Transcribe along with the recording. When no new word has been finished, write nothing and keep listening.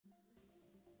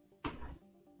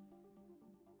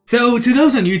So, to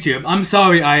those on YouTube, I'm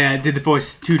sorry I did the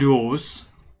first 2 duels.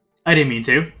 I didn't mean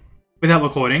to. Without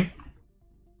recording.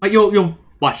 But you'll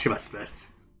watch the rest of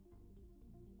this.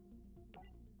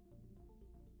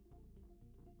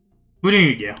 What do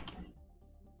you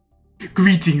do?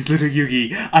 Greetings, little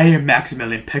Yugi. I am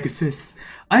Maximilian Pegasus.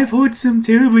 I've heard some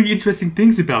terribly interesting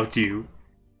things about you.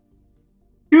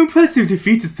 Your impressive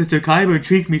defeats of such a Kaiba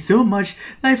intrigued me so much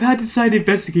that I've had to decide to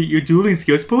investigate your dueling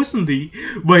skills personally.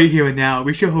 Right here and now,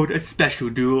 we shall hold a special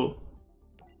duel.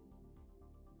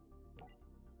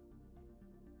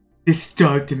 This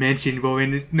dark dimension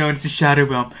wherein is known as the Shadow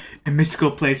Realm, a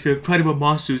mystical place where incredible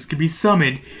monsters can be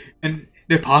summoned, and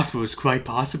the possible is quite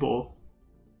possible.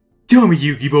 Tell me,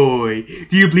 Yugi boy,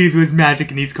 do you believe there is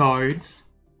magic in these cards?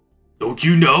 Don't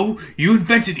you know? You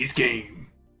invented these games.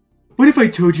 What if I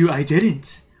told you I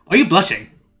didn't? Are you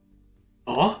blushing?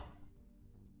 Huh?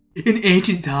 In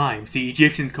ancient times, the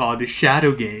Egyptians called the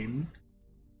Shadow Games.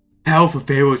 Powerful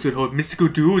pharaohs would hold mystical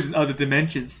duels in other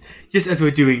dimensions, just as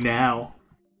we're doing now.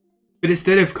 But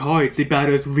instead of cards, they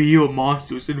battled real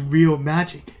monsters and real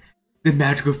magic. The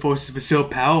magical forces were so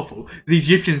powerful, the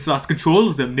Egyptians lost control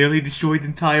of them, nearly destroyed the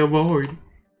entire world.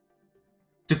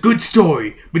 It's a good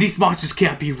story, but these monsters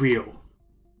can't be real.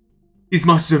 These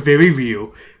monsters are very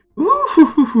real.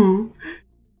 Ooh,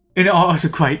 and also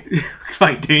quite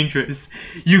dangerous.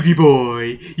 Yugi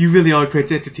boy, you really are quite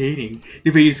entertaining.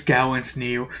 The way you scowl and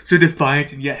sneer, so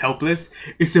defiant and yet helpless,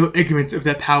 is so ignorant of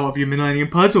the power of your Millennium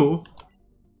Puzzle.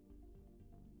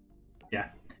 Yeah,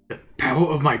 the power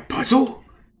of my puzzle?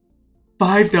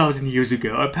 5,000 years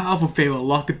ago, a powerful pharaoh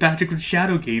locked the magic of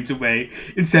Shadow Games away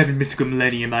in 7 mystical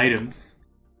Millennium items.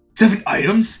 7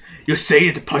 items? You're saying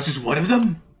that the puzzle's one of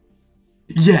them?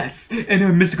 Yes, and there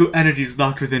are mystical energies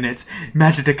locked within it.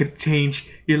 Magic that could change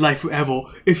your life forever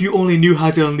if you only knew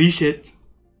how to unleash it.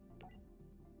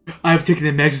 I have taken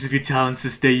the measures of your talents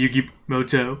this day,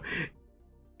 Yugimoto.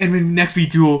 And when next we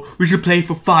duel, we should play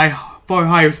for far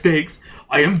higher stakes.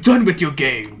 I am done with your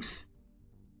games.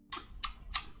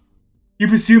 You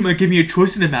presume I'm giving you a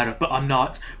choice in the matter, but I'm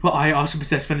not. For I also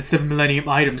possess from the 7 Millennium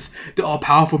items, the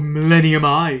all-powerful Millennium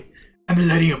Eye. A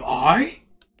Millennium Eye?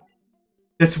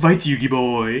 That's right, Yugi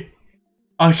boy.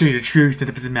 I'll show you the true extent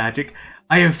of his magic.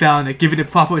 I have found that given a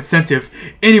proper incentive,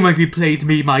 anyone can be played to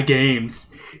meet my games.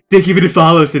 Thank you for the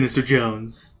follow, Sinister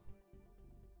Jones.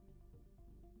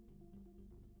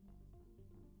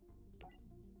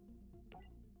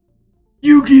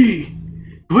 Yugi!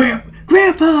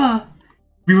 Grandpa!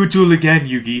 We will duel again,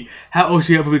 Yugi. How else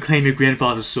will you ever reclaim your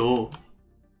grandfather's soul?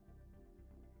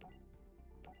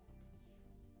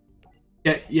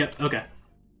 Yeah, okay.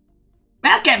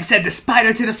 Welcome, said the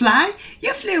spider to the fly.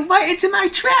 You flew right into my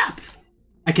trap.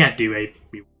 I can't do it.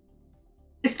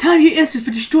 It's time you answered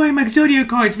for destroying my Zodiac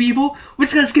cards, Weevil. We're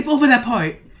just gonna skip over that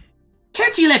part.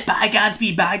 Can't you let bygones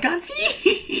be bygones?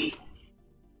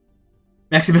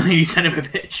 Maximilian, you son of a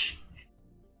bitch.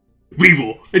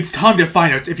 Weevil, it's time to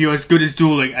find out if you're as good as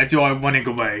dueling as you are running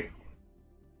away.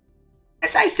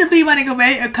 Is I simply running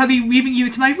away or could be weaving you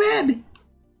into my web?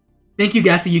 Thank you,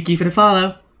 Yuki, for the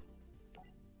follow.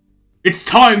 It's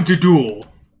time to duel!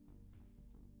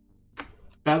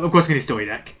 Of course, I'm gonna story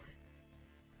deck.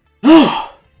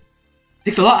 Oh!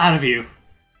 Takes a lot out of you.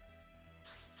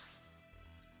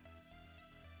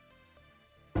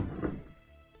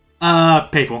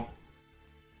 Paper.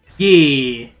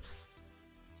 Yeah.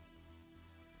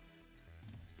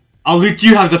 I'll let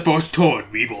you have the first turn,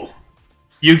 Weevil.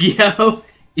 Yu-Gi-Oh!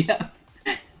 Yeah.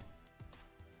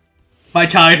 My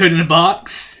childhood in a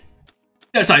box.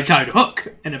 No, sorry, childhood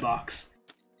hook in a box.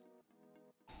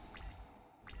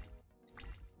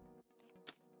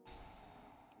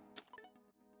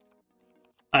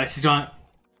 So John,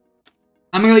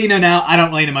 I'm gonna let you know now, I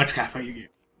don't really know much crap about Yu-Gi-Oh!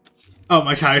 Oh,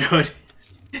 my childhood.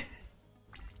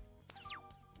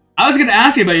 I was gonna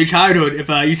ask you about your childhood if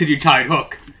you said your childhood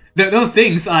hook. Those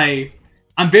things I'm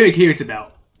very curious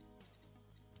about.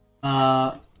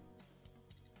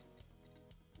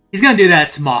 He's gonna do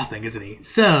that moth thing, isn't he?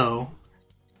 So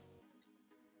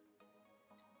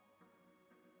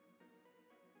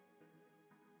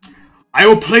I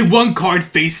will play 1 card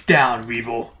face down,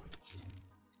 Weevil.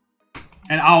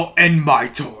 And I'll end my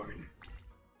turn.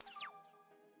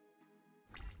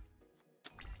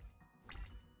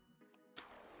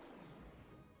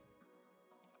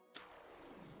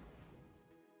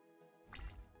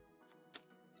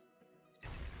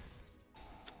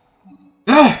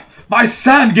 Ugh! My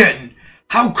Sangen!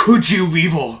 How could you,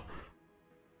 Weevil?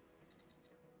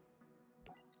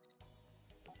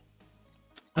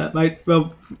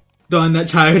 Well, done that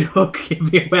child hook,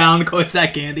 give me around, cause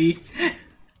that candy.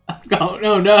 Oh,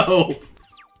 no.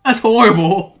 That's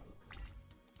horrible.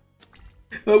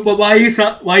 Why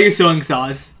are you sewing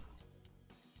saws?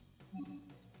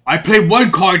 I play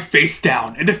one card face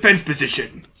down in defense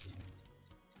position.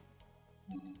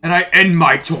 And I end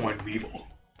my turn, Weevil.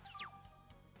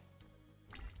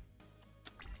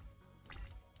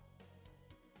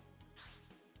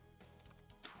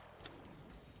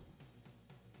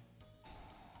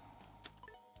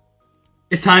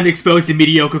 It's time to expose the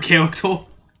mediocre character.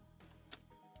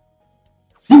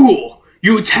 Fool!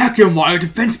 You attacked him while in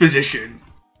defense position.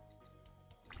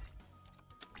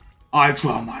 I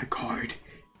draw my card.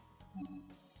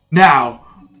 Now,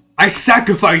 I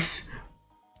sacrifice...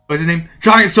 What's his name?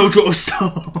 Giant Soldier of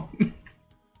Stone.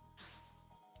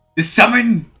 The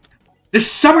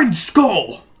summoned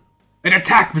skull! In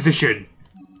attack position.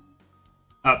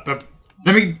 Let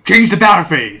me change the battle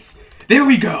phase. There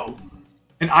we go.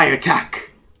 And I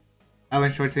attack. I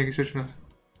went short taking switch.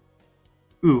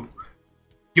 Ooh.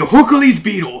 Your Hercules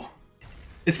Beetle!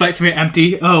 This fight's me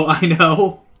empty. Oh, I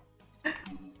know.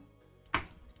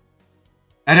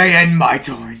 And I end my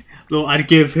turn. Well, I'd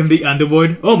give him the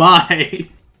Underwood. Oh my!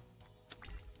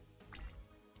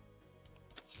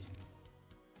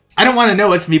 I don't want to know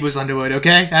what's Meebo's Underwood,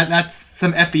 okay? That's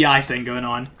some FBI thing going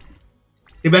on.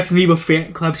 The Rex Meebo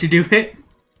fan club should do it.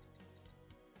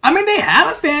 I mean, they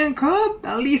have a fan club,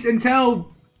 at least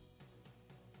until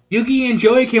Yugi and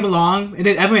Joey came along, and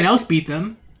then everyone else beat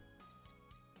them.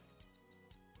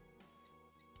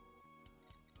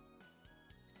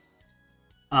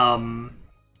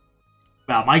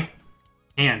 Wow, my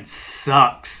hand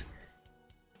sucks.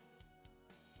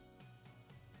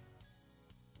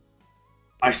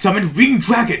 I summon Ring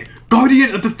Dragon,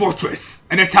 Guardian of the Fortress,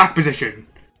 in attack position.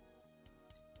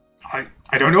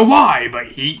 I don't know why, but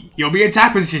he'll be in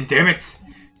attack position, damn it.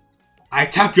 I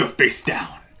attack your face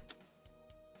down.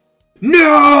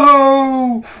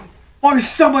 No! My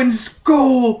summoned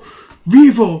skull!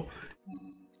 Revo!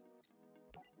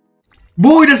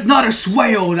 Boy, that's not a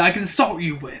swale that I can assault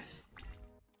you with.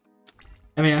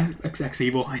 I mean, X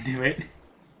evil, I knew it.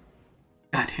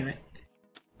 God damn it.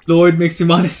 Lord makes you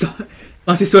want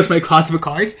to search my closet for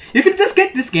cards. You can just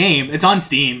get this game. It's on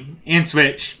Steam and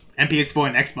Switch and PS4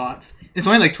 and Xbox. It's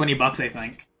only like 20 bucks, I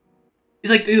think. It's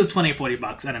like either 20 or 40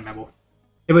 bucks, I don't remember.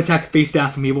 It would attack face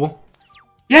down from evil.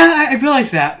 Yeah, I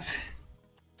realized that.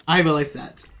 I realized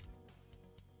that.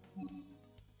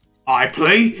 I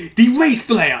play the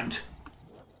Wasteland.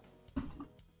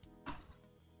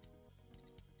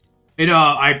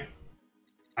 I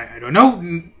don't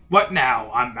know what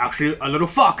now. I'm actually a little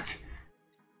fucked.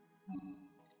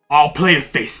 I'll play a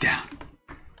face down.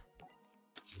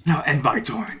 Now end my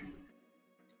turn.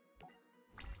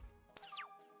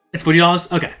 It's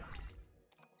 $40? Okay.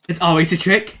 It's always a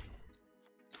trick.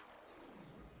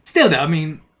 Still though, I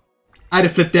mean, I had a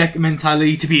flip deck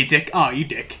mentality to be a dick. Oh, you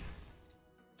dick.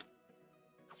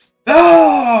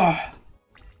 Ah!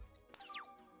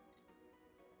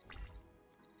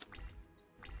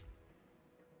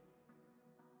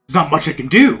 There's not much I can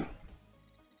do.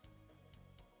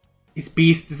 He's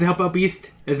Beast. Does it help out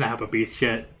Beast? It does not help out Beast.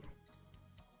 Shit.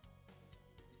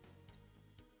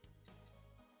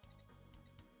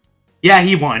 Yeah,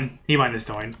 he won. He won this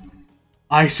turn.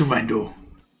 I surrender.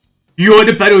 You're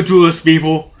the better duelist,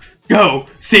 Weevil. Go,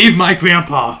 save my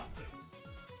grandpa.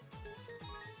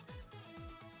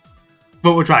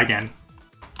 But we'll try again.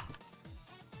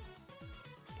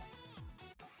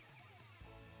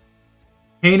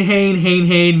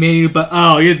 Hain, manu, but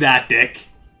oh, you're that dick.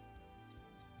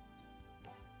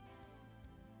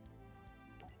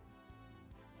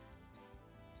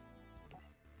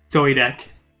 Sorry, deck.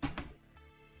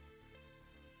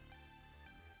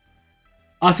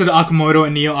 Also the Akamoto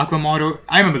and Neo Akamoto.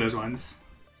 I remember those ones.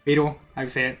 Beetle, how do you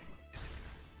say it?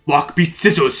 Rock beat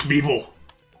scissors, Weevil.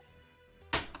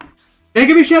 Did I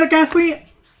give you a shout out, Ghastly?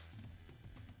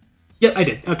 Yep, I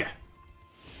did. Okay.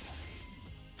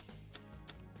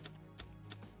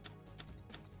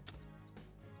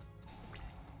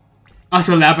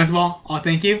 Also, Labyrinth Wall. Oh,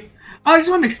 thank you. I just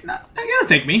want to. You don't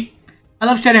thank me. I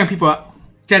love chatting on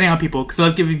people. Because I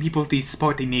love giving people the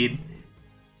support they need.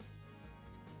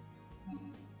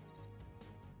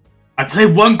 I play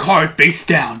one card face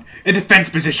down in defense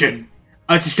position.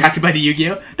 I was distracted by the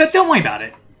Yu-Gi-Oh. No, don't worry about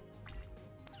it.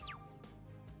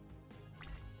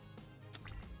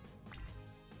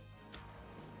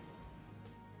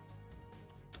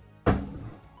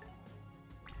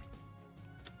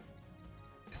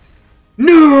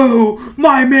 No!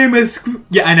 My mammoth...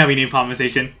 Yeah, I know we need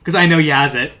conversation, because I know he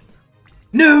has it.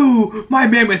 No! My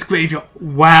mammoth graveyard...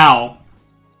 Wow.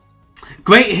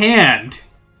 Great hand.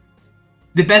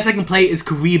 The best I can play is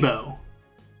Karibo.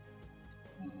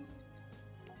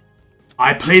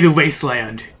 I play the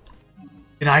Wasteland.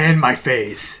 And I end my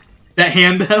phase. That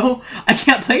hand though, I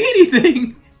can't play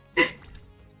anything!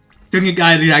 Doing a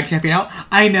guy that I can't be out?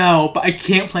 I know, but I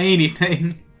can't play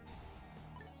anything.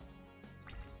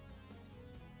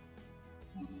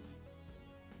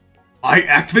 I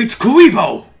activate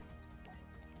Kuribo!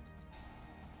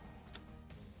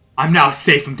 I'm now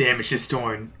safe from damage this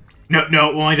turn.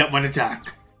 No, only that one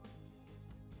attack.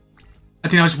 I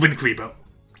think I was Wind Kuribo.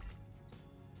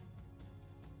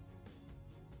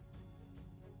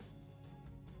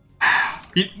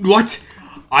 What?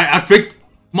 I activate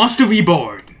Monster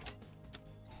Reborn.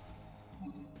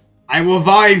 I will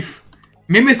revive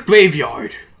Mammoth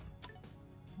Graveyard.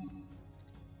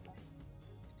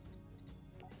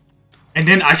 And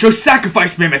then I shall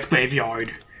sacrifice Mammoth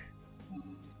Graveyard.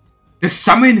 The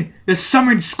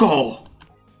Summoned Skull.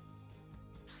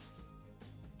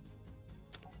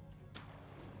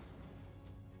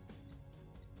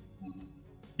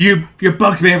 Your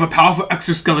bugs may have a powerful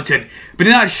exoskeleton, but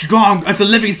they're not as strong as a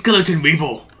living skeleton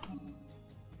weevil.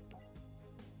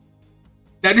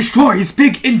 That destroys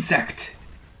big insect.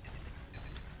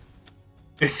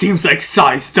 It seems like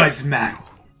size does matter.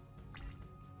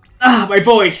 Ah, my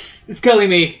voice is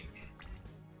killing me.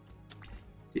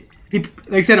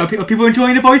 Like I said, are people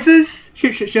enjoying the voices?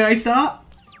 Should I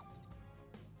stop?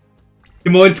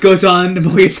 The more this goes on, the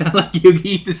more you sound like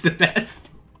Yugi is the best.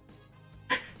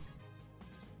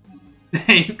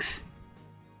 Thanks.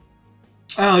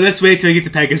 Oh, let's wait till I get to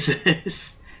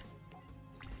Pegasus.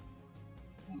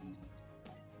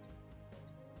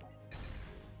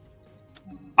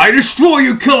 I destroy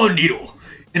your Killer Needle,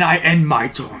 and I end my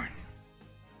turn.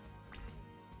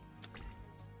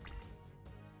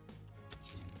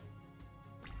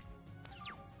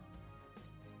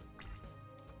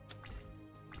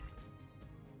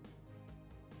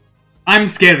 I'm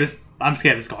scared of this. I'm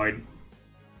scared of this card.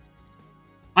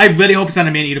 I really hope it's not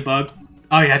a Man-Eater bug.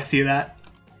 Oh, you had to see that.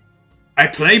 I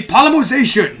play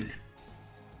Polymerization!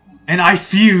 And I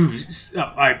fuse.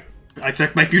 Oh, I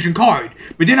select my fusion card,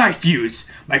 but then I fuse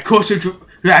my Coastal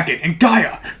Dragon and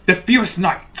Gaia, the Fierce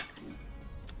Knight.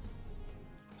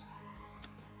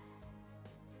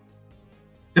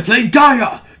 To play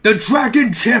Gaia, the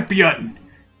Dragon Champion!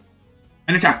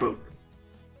 An attack mode.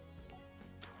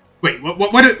 Wait,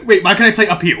 wait, why can I play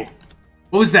Appeal?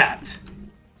 What was that?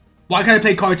 Why can't I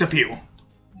play cards Appeal?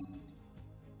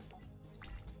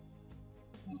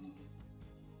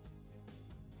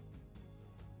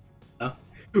 Oh.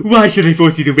 Why should I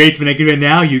force you to wait when I can run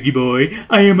now, Yugi boy?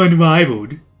 I am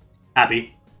unrivaled.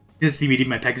 Happy. Just see me do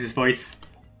my Pegasus voice.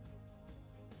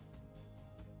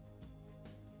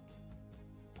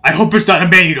 I hope it's not a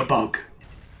Man-Eater bug.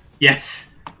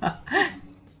 Yes.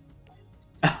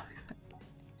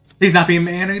 Please not be a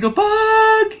Man-Eater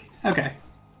bug! Okay.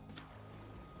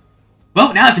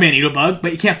 Well, now it's a Man-Eater bug,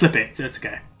 but you can't flip it, so it's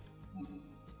okay.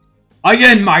 I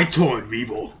end my turn,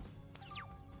 Weevil.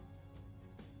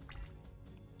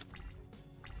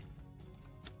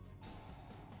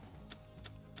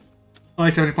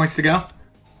 Only 70 points to go.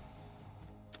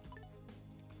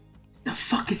 The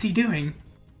fuck is he doing?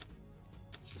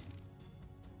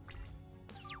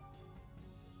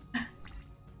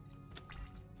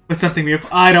 What's something we have?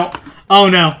 I don't. Oh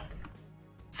no.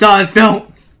 Saws, don't.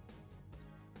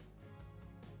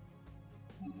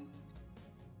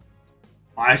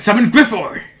 I summon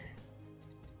Griffor!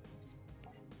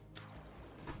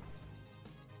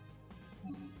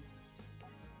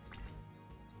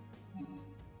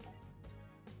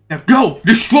 Now go!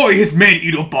 Destroy his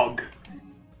Man-Eater bug!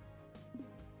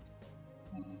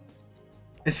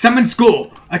 And summon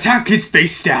Skull! Attack his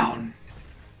face down!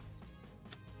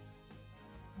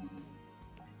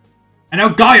 And now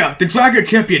Gaia, the Dragon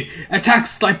Champion,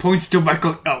 attacks Light Points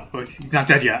directly. Oh, he's not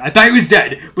dead yet. I thought he was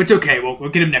dead, but it's okay. We'll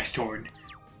get him next turn.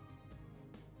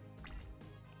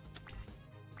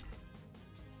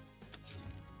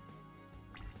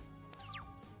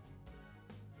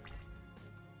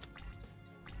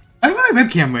 I don't know my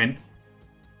webcam went.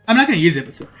 I'm not gonna use it,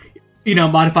 but so, you know,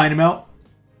 modifying him out.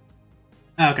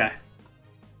 Okay.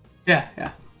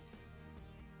 Yeah.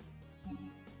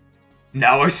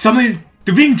 Now I summon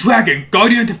the Ring Dragon,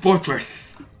 Guardian of the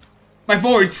Fortress. My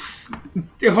voice,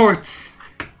 it hurts.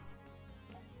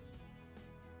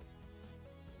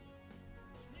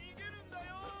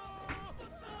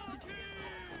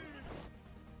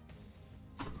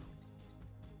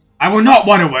 I will not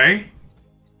run away.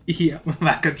 Yeah,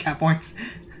 lack of chat points.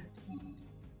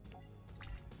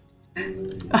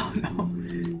 Oh no.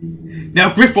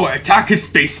 Now Griffor, attack his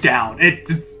face down.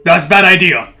 That's a bad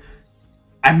idea.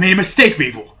 I made a mistake,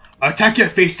 Weevil. I'll attack your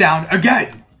face down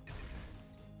again.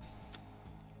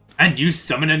 And you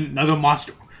summon another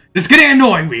monster. This is getting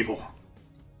annoying, Weevil.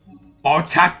 I'll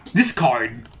attack this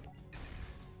card.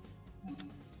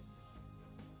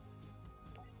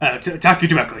 To attack you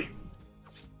directly.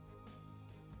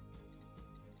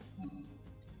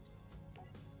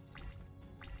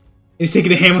 He's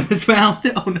taking a hammer this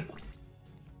round? Oh no.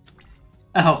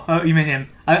 Oh, you meant him.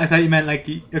 I thought you meant like...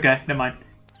 Okay, never mind.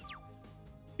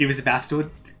 He was a bastard.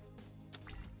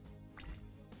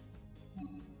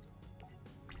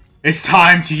 It's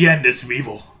time to end this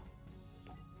evil.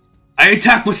 I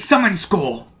attack with Summon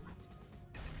Skull.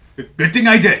 Good thing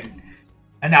I did.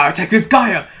 And now I attack with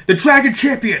Gaia, the Dragon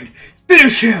Champion.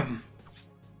 Finish him.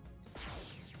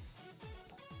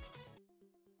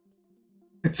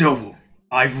 It's over.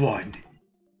 I've won.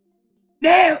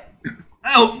 No!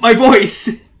 Oh, my voice!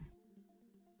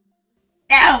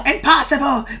 No,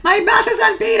 impossible! My math is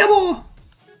unbeatable!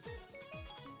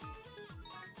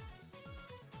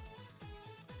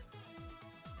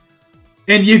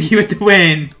 And Yugi with the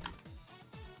win!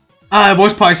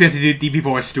 Worst part is we have to do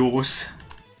DB4 duels.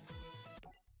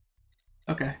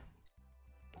 Okay.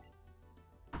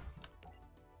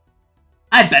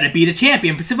 I'd better be the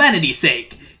champion for Serenity's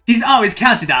sake. She's always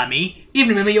counted on me,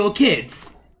 even when we were kids.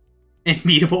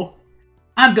 Unbeatable.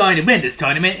 I'm going to win this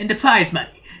tournament and the prize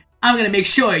money. I'm going to make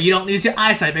sure you don't lose your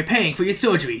eyesight by paying for your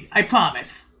surgery. I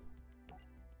promise.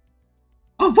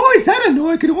 A voice that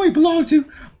annoying can only belong to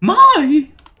my...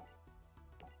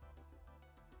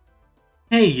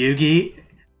 Hey Yugi,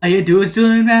 are your duels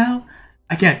doing well?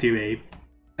 I can't do Abe.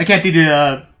 I can't do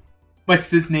the,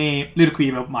 what's his name? Little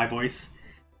Cream of my voice.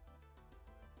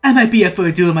 I might be up for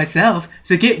a duel myself,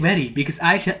 so get ready because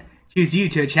I choose you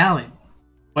to a challenge.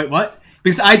 Wait, what?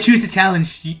 Because I choose to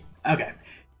challenge you. Okay.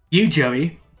 You,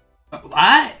 Joey.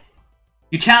 What?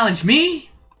 You challenge me?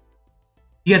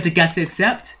 You have the guts to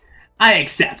accept? I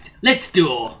accept. Let's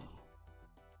duel.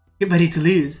 Get ready to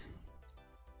lose.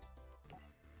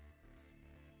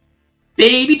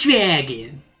 Baby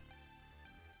dragon.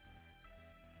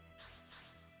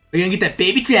 We're gonna get that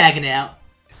baby dragon out.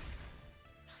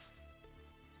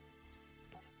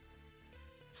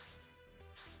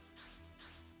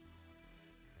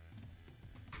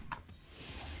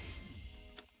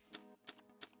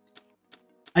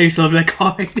 I used to love that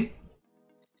card.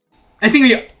 I think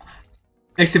we...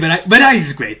 Next to Red Eyes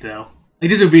is great though. Like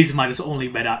there's a reason why there's only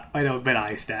Red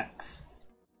Eye stacks.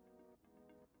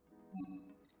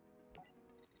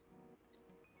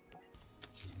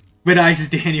 Red Eyes is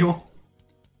Daniel.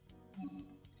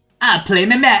 I play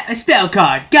my spell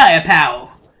card, Gaia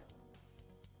Power.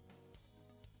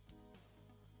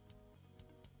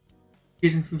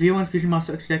 View one's fusion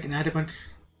monster extra deck and add a bunch.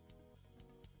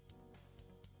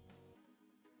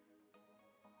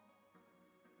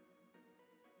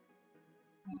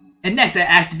 And next I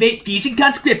activate Fusion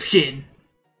Conscription.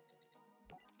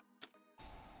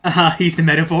 He's the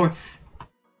Metaforce.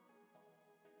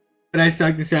 But I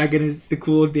suck this dragon is the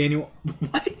cool Daniel.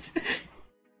 What?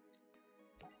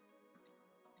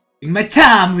 My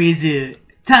Time Wizard.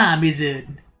 Time Wizard.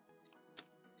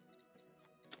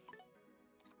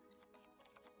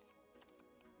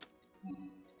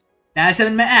 Now I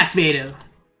summon my Axe Vader.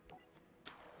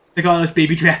 They call us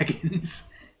baby dragons.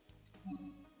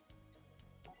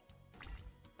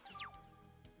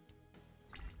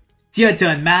 It's your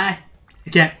turn, Mai. I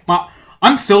can't.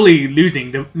 I'm slowly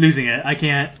losing it. I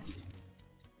can't.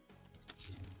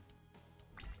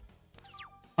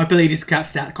 I play this crap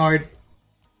stat card.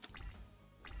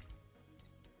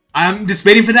 I'm just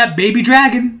waiting for that baby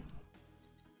dragon.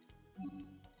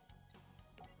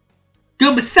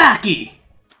 Gumasaki.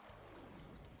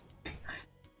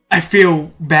 I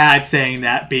feel bad saying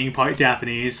that, being part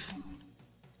Japanese.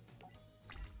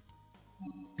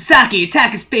 Saki,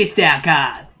 attack his face down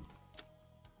card.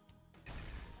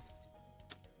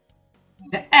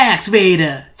 The Axe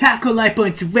Raider! Tackle life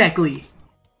points directly!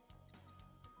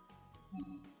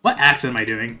 What axe am I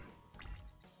doing?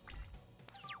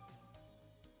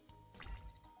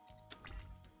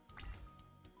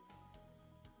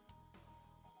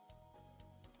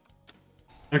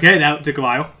 Okay, that took a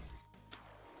while.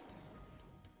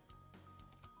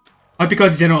 Or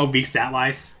because general weak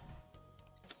stat-wise.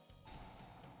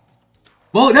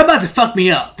 Well, they're about to fuck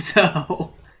me up,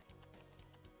 so...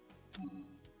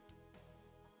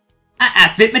 I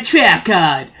activate my trap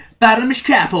card! Bottomless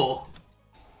trap hole!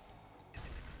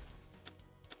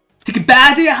 Take a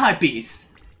bow to your heartbeats!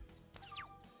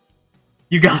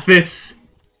 You got this!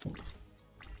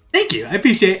 Thank you, I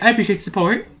appreciate the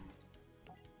support.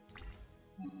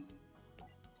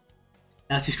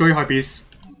 Now let's destroy your heartbeats.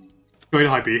 Destroy the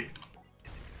heartbeat.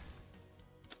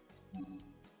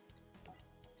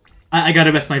 I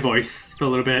gotta rest my voice for a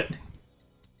little bit.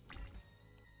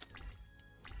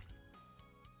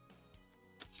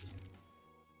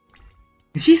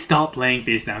 Did she stop playing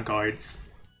face down cards?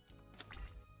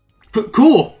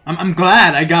 Cool! I'm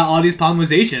glad I got all these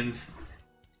polymerizations.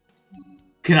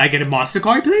 Can I get a monster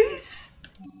card, please?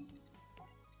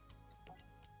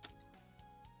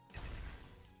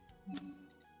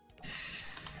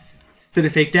 Set a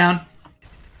fake down.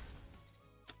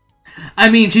 I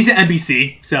mean, she's an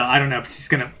NPC, so I don't know if she's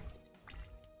gonna...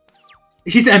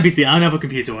 She's an NPC, I don't know if I'll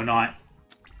confuse her or not.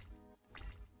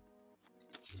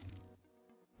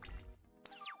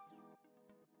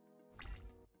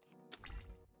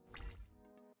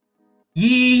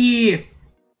 Yeah!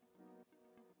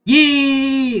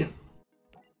 Yeah!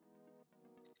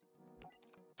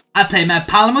 I play my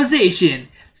polymerization,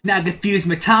 so now I confuse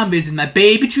my Tombers with my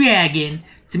baby dragon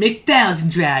to make 1000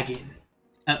 dragon.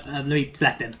 Let me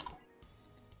select them.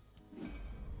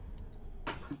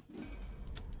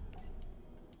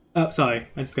 Oh, sorry.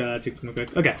 I just gotta check something real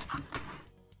quick. Okay.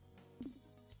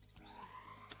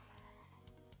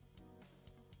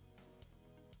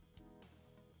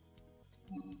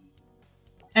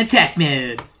 Attack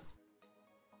mode.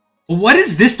 What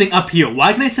is this thing up here?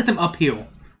 Why can I set them up here?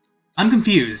 I'm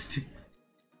confused.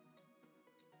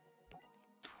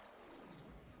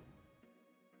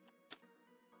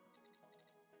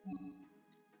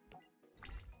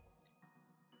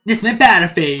 This is my battle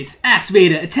phase.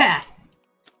 Activator, attack.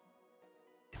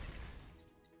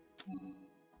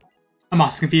 I'm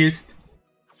also confused.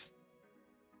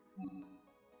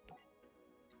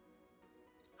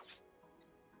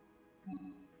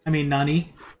 I mean,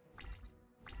 Nani.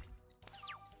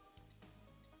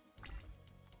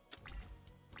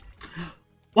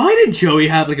 Why did Joey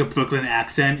have like a Brooklyn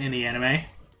accent in the anime?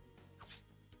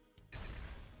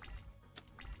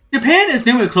 Japan is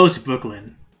nowhere close to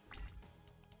Brooklyn.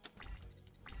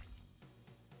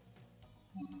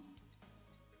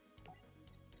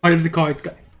 Part of the cards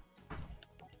guide.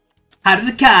 How do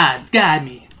the cards guide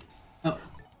me? Oh.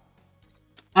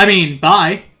 I mean,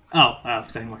 bye. Oh,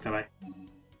 it didn't work that way.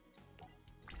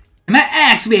 And my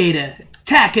activator!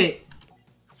 Attack it!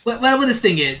 What this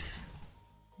thing is?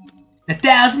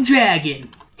 1000 dragon!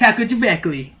 Attack it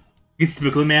directly. It's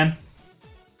Brooklyn, man.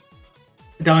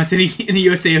 Dama City in the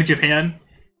USA or Japan.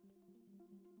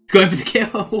 It's going for the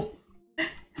kill.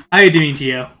 How are you doing,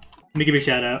 Gio? Let me give you a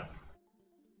shout out.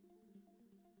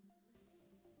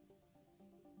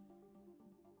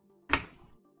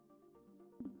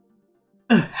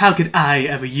 How could I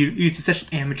ever use such an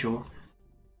amateur?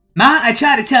 Ma, I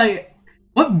try to tell you.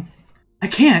 What? I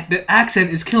can't. The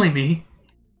accent is killing me.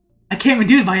 I can't even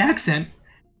do it by accent.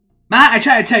 Ma, I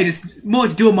try to tell you this more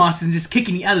to duel monsters than just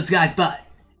kicking the other guy's butt.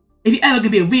 If you're ever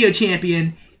gonna be a real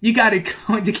champion, you gotta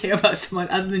going to care about someone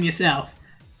other than yourself.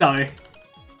 Sorry.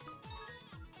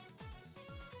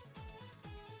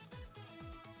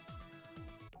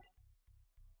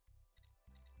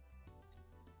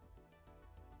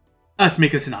 Oh, it's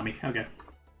Miko Tsunami. Okay.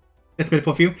 That's good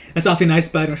for you. That's awfully nice,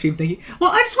 but I don't stream, thank you.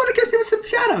 Well, I just want to give people some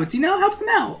shoutouts, you know? Help them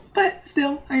out. But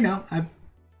still, I know.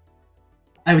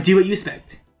 I would do what you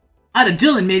expect. The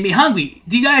Dylan made me hungry.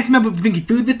 Do you guys remember bringing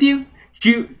food with you?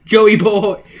 Joey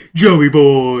boy. Joey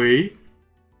boy.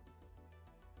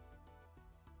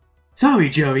 Sorry,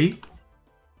 Joey.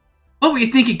 What were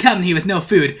you thinking coming here with no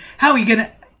food? How are you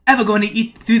ever going to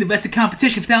eat through the rest of the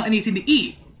competition without anything to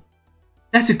eat?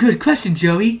 That's a good question,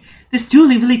 Joey. This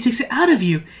dueling really takes it out of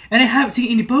you, and I haven't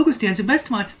seen any burger stands or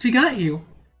restaurants since we got you.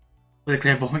 What a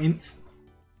clairvoyance.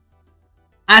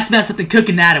 I smell something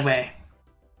cooking that way.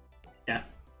 Yeah.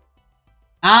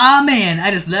 Ah man,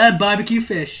 I just love barbecue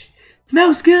fish.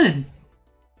 Smells good. And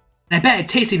I bet it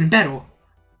tastes even better.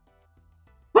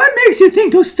 What makes you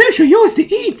think those fish are yours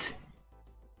to eat?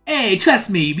 Hey, trust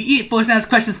me, we eat 4 times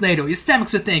questions later. Your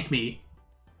stomachs will thank me.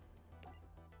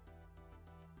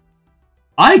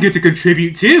 I get to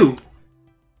contribute too!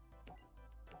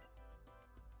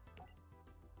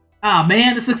 Ah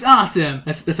man, this looks awesome!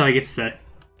 That's all I get to say.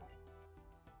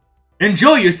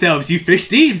 Enjoy yourselves, you fish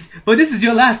thieves! But this is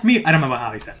your last meal. I don't remember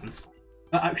how he said this.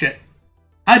 Shit.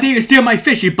 How dare you steal my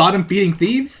fish, you bottom-feeding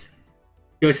thieves?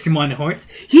 Goes to one hearts.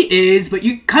 He is, but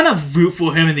you kind of root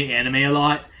for him in the anime a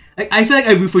lot. Like, I feel like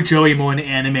I root for Joey more in the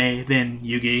anime than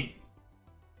Yugi.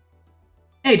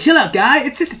 Hey, chill out, guy.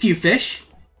 It's just a few fish.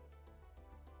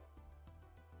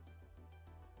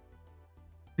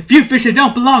 A few fish that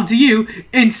don't belong to you,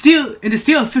 and to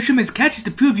steal a fisherman's catch is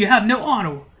to prove you have no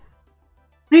honor.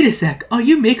 Wait a sec, are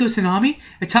you Mako Tsunami,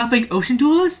 a top-ranked ocean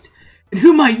duelist? And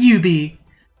who might you be?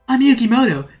 I'm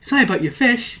Yugimoto, sorry about your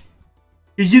fish.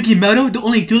 You're Yugimoto, the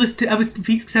only duelist to ever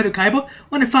defeat Seto Kaiba?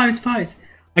 What a fine surprise.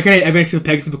 Okay, I ranked some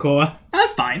pegs in Bakura.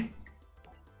 That's fine.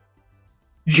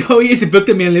 Joey is a book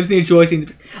that man lives near Joyce.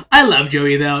 I love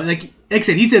Joey though. Like I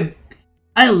said, he's a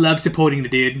I love supporting the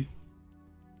dude.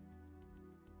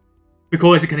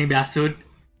 Because a cunning bastard.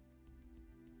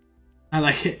 I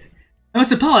like it. I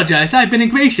must apologize, I've been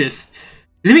ingracious.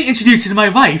 Let me introduce you to my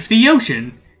wife, the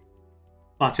ocean.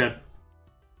 Watch up.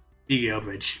 Yu-Gi-Oh!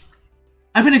 Bridge.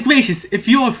 I've been ingracious. If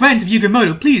you are friends of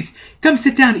Yugimoto, please come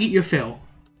sit down and eat your fill.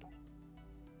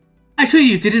 I sure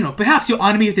you didn't know. Perhaps you'll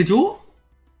honor me with a duel?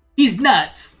 He's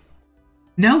nuts.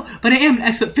 No, but I am an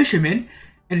expert fisherman,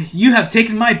 and you have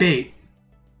taken my bait.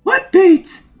 What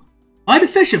bait? Why the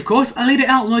fish, of course. I later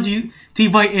outlawed you to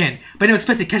invite in, but I don't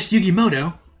expect to catch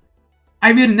Yugimoto.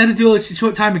 I made another duel a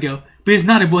short time ago, but he's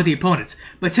not a worthy opponent.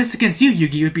 But a test against you,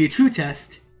 Yugi, would be a true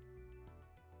test.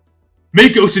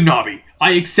 Mako Tsunami,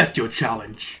 I accept your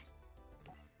challenge.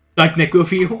 Like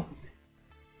Necrofeel.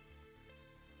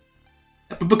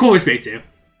 But Bakura is great too.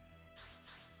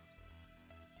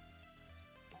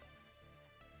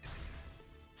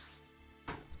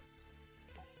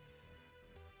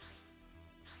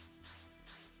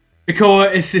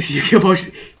 Bakura is the Yu-Gi-Oh!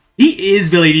 Potion. He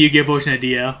is really the Yu-Gi-Oh! Potion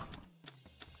idea.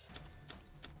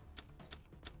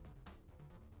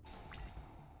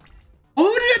 Oh,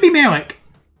 would that be Malik?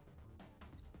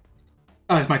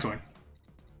 Oh, it's my turn.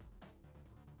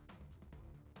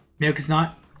 Malik is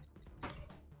not.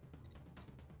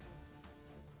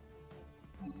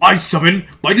 I summon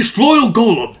my Destroyal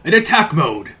Golem in attack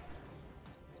mode.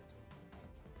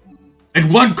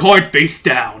 And one card face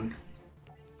down.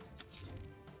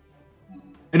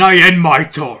 And I end my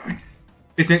turn.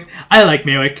 I like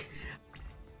Merrick.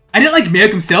 I didn't like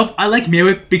Merrick himself, I like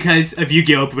Merrick because of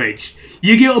Yu-Gi-Oh! Bridge.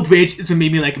 Yu-Gi-Oh! Bridge is what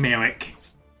made me like Merrick.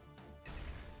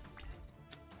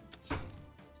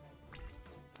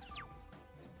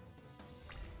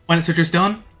 Want to search your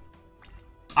stone?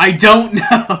 I don't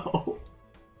know!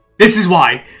 This is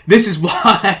why! This is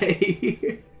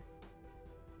why!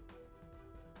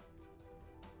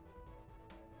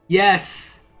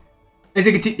 Yes! It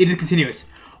is continuous.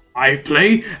 I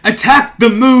play Attack the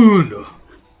Moon!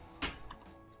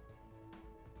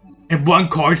 And one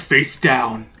card face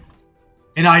down.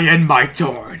 And I end my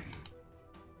turn.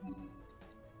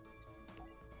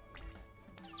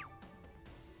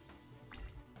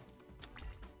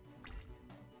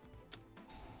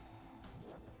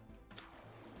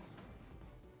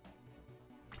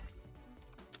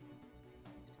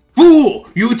 Fool!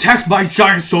 You attacked my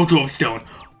giant soldier of stone.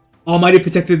 Almighty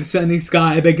protector of the sunny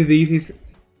sky, I beg of thee.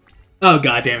 Oh,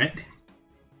 god damn it.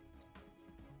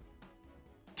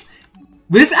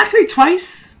 Was this actually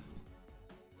twice?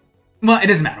 Well, it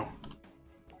doesn't matter.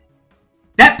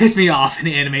 That pissed me off in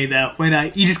the anime, though, when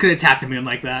you just could attack the moon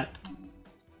like that.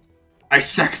 I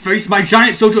sacrificed my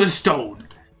giant soldier of stone,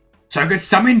 so I could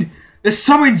summon the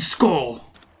summoned skull.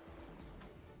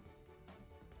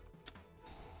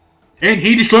 And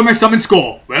he destroyed my summoned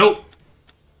skull. Well,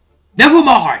 never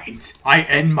mind. I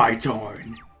end my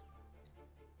turn.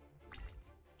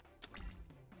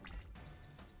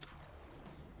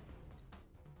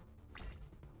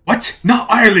 What? Not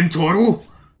Ireland Turtle?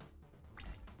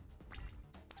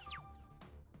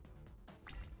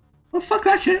 Well, fuck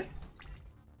that shit.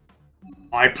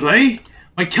 I play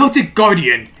my Celtic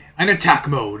Guardian in attack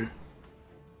mode.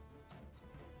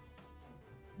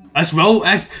 As well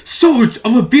as Swords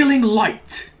of Revealing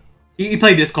Light. He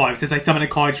played this card since I summoned a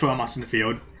card for a monster in the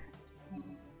field.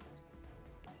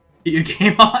 Get your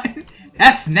game on?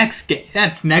 That's next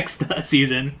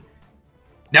season.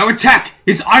 Now attack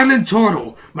his Island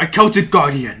Turtle, my Celtic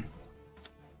Guardian.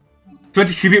 Try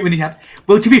to tribute when you have.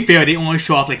 Well, to be fair, they only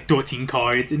show off like 13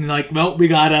 cards, and like, well, we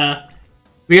gotta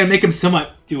make him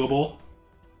somewhat doable.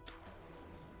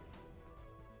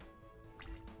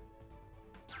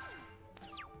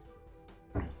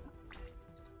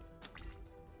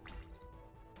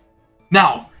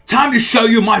 Now, time to show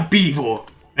you my beaver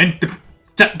and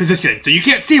the position. So you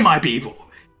can't see my beaver,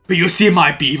 but you'll see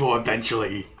my beaver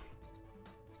eventually.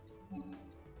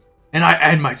 And I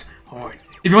end my... Alright.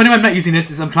 If you're wondering why I'm not using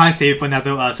this, is I'm trying to save it for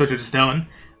another Soldier of the Stone.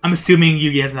 I'm assuming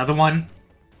Yugi has another one.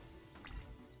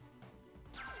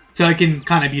 So I can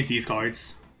kind of use these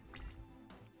cards.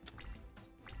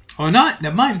 Or not,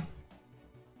 never mind.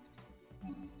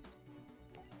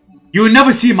 You will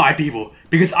never see my beaver,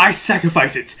 because I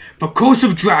sacrifice it for Curse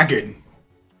of Dragon.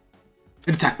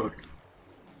 In attack mode.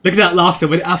 Look at that lobster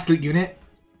with an absolute unit.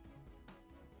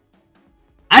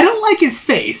 I don't like his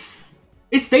face.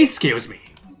 His face scares me.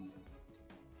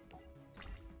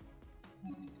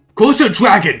 Curse of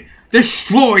Dragon,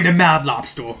 destroy the Mad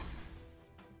Lobster.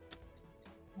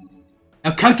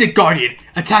 Now Celtic Guardian,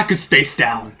 attack his face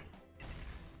down.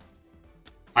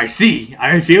 I see,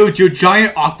 I revealed your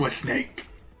giant aqua snake.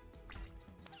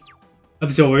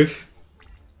 Absorb.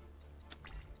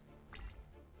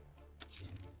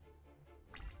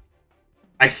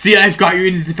 I see I've got you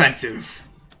in the defensive.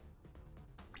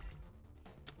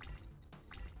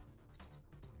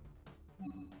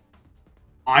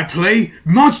 I play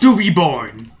Monster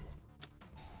Reborn.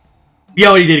 We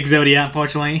already did Exodia,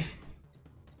 unfortunately.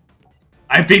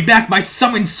 I bring back my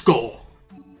Summon Skull.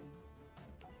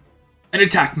 In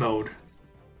attack mode.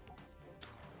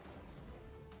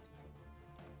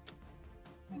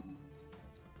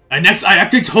 And next I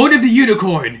activate Horn of the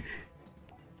Unicorn.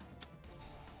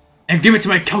 And give it to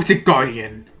my Celtic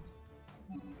Guardian.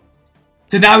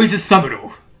 So now he's a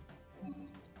summoner.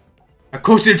 A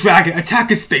Coastal Dragon, attack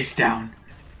his face down.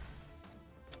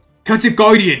 Celtic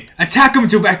Guardian, attack him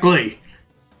directly.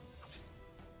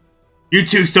 You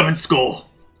too, Summon Skull.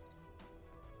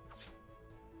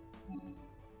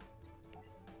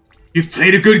 You've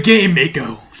played a good game,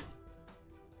 Mako.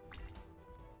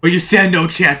 But you stand no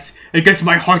chance against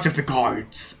my Heart of the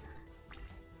Cards.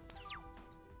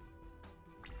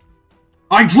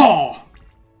 I draw!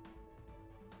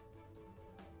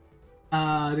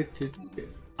 I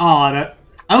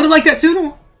would've liked that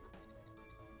sooner.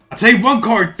 I play one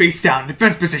card face down,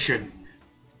 defense position.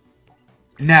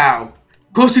 Now,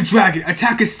 Coastal Dragon,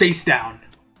 attack his face down.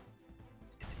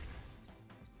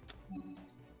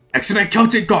 Next to my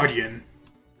Celtic Guardian.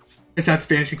 This sounds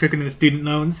Spanish quicker than the student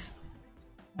loans.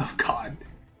 Oh god.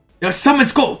 Now Summon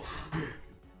Skull!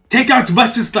 Take out the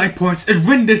rest of his life points and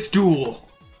win this duel!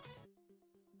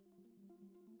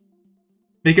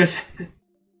 Because...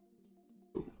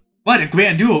 What a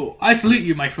grand duel! I salute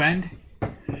you, my friend.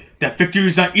 That victory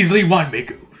is not easily won,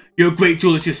 Mako. You're a great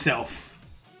duelist yourself.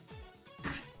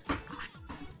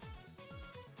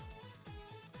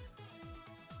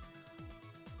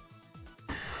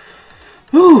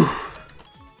 Whew.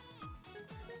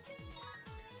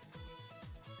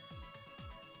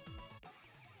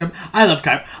 I love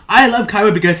Kaiba. I love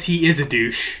Kaiba because he is a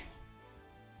douche.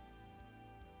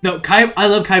 No, I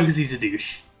love Kaiba because he's a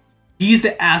douche. He's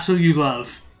the asshole you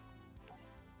love.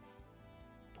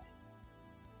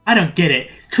 I don't get it.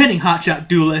 Training Hotshot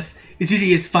Duelist is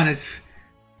usually as fun as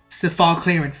the fall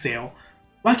clearance sale.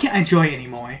 Why can't I enjoy it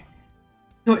anymore?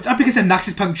 No, it's not because of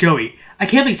Noxus Punk Joey. I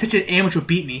can't believe such an amateur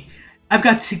beat me. I've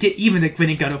got to get even the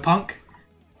grinning Ghetto Punk.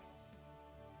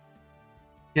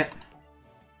 Yep.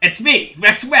 It's me,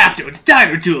 Rex Raptor, the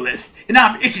Dino Duelist, and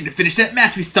I'm itching to finish that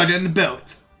match we started on the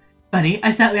boat. Bunny,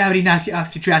 I thought we already knocked you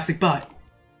off your Jurassic butt.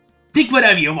 Think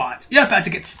whatever you want. You're about to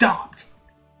get stomped.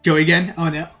 Joey again? Oh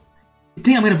no. You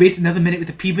think I'm gonna waste another minute with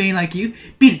a P-Brain like you?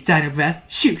 Beat it, Dino Breath.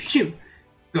 Shoot, shoot.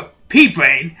 Go,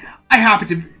 P-Brain? I happen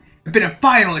to have been a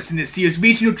finalist in this year's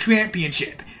regional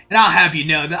championship, and I'll have you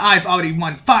know that I've already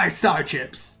won 5 star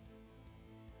chips.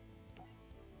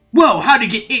 Whoa, how'd you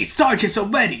get 8 star chips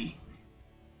already?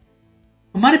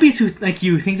 Well, Moneybees who like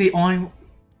you think they only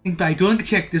think by dueling a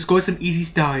chick to score some easy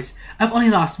stars. I've only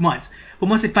lost once, but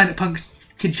once I find a punk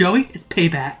kid Joey, it's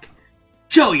payback.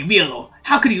 Joey Realo,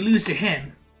 how could you lose to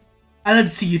him? I'd love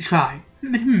to see you try.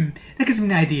 That gives me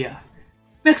an idea.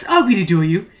 Rex, I'll agree to duel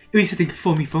you, if you something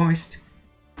for me first.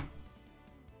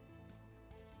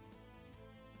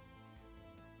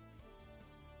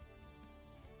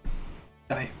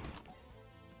 Sorry.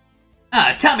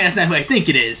 Tell me that's not who I think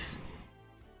it is.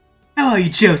 How are you,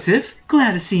 Joseph?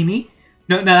 Glad to see me.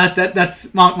 No, that's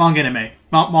wrong anime.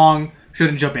 Wrong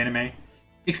shouldn't jump anime.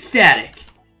 Ecstatic.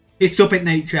 It's Dope at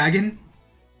Night Dragon.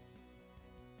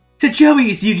 So Joey,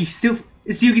 is Yugi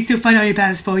still fighting all your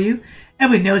battles for you?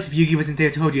 Everyone knows if Yugi wasn't there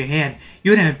to hold your hand,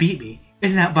 you wouldn't have beat me.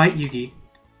 Isn't that right, Yugi?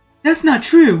 That's not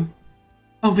true.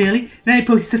 Oh really? Then I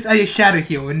post steps out of your shadow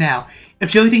hero now.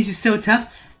 If Joey thinks he's so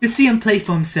tough, just see him play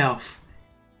for himself.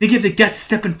 Think you have the guts to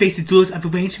step and face the duels I've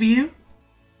arranged for you?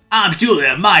 I'm dueling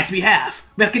on my behalf.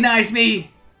 Recognize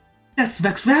me? That's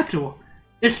Rex Raptor.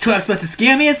 This troll's supposed to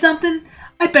scare me or something?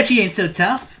 I bet you ain't so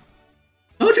tough.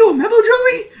 Don't you remember,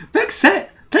 Joey? Rex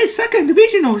placed second in the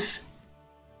regionals.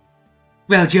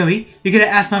 Well, Joey, you gonna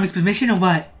ask Mommy's permission or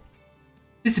what?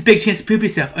 This is a big chance to prove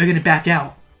yourself, or you're gonna back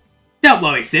out. Don't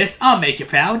worry, sis. I'll make you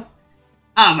proud.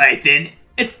 Alright then.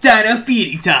 It's Dino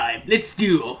feeding time. Let's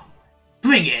duel.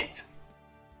 Bring it.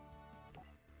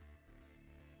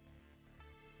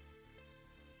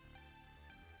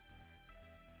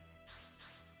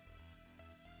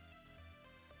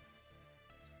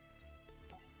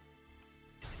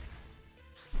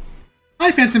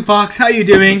 Hi Phantom Fox, how you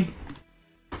doing?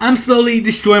 I'm slowly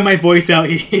destroying my voice out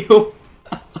here.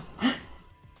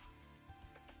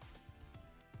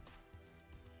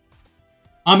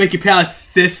 I'll make you proud,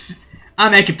 sis. I'll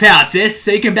make you proud, sis,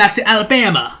 so you can back to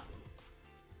Alabama.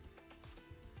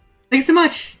 Thanks so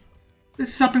much. Thanks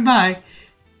for stopping by.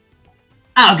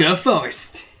 I'll go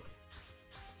first.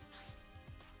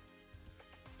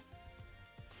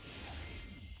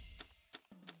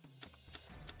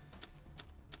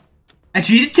 I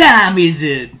treat the time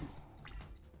wizard.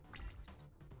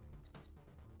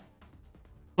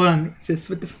 Hold on, sis,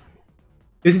 what the f-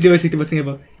 Listen to Joystick was saying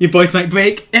about your voice might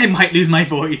break and I might lose my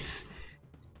voice.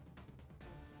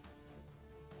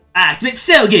 Activate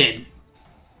Sogen!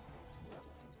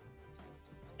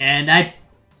 And I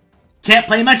can't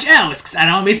play much else because I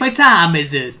don't want to waste my time,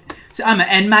 wizard. So I'm gonna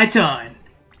end my turn.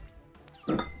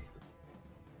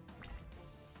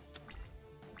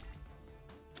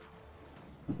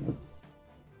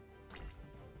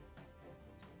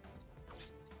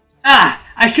 Ah!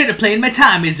 I should have played my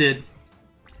time, wizard.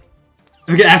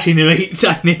 I'm gonna actually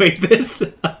narrate this.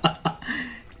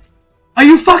 Are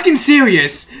you fucking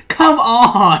serious? Come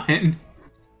on!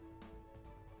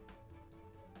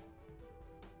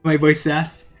 My voice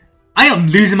sass. I am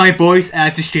losing my voice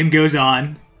as the stream goes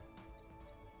on.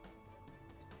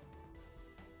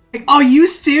 Like, are you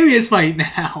serious right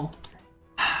now?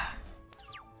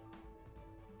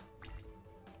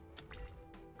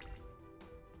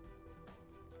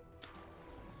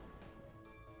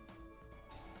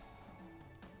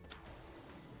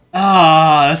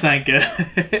 Ah, that's not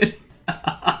good.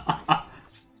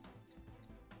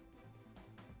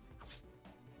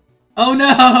 Oh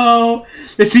no!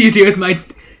 Let's see you deal with my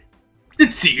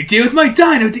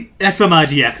Dino. That's from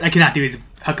GX. I cannot do his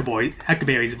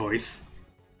Huckleberry's voice.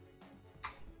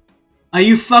 Are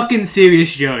you fucking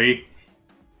serious, Joey?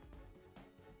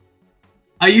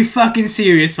 Are you fucking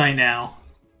serious right now?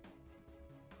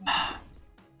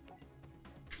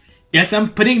 Yes,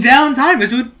 I'm putting down time,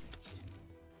 wizard.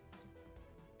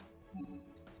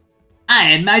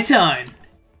 I end my turn.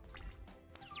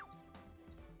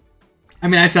 I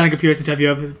mean, I sound like a purist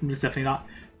interviewer, but it's definitely not.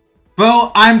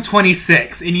 Bro, I'm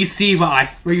 26, and you see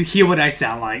what you hear what I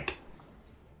sound like.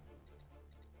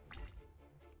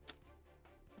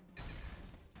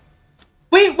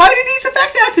 Wait, why did each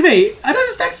effect activate? I thought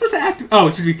this effect was supposed to activate. Oh,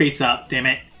 it's supposed to be face up, damn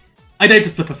it. I thought it's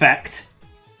a flip effect.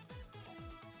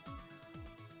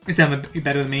 You sound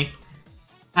better than me.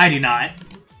 I do not.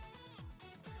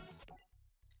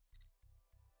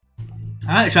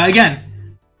 Alright, try again.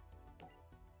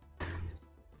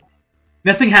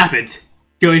 Nothing happened.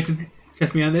 Joey's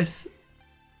trust me on this.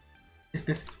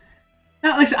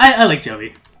 No, like I like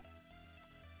Joey.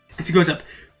 As he goes up.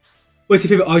 What's your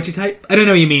favorite archetype? I don't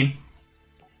know what you mean.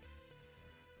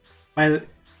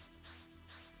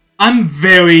 I'm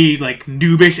very like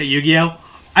noobish at Yu-Gi-Oh!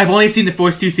 I've only seen the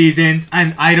first 2 seasons,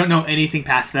 and I don't know anything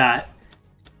past that.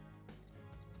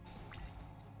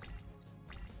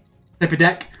 Type of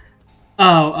deck?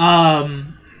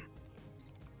 Oh,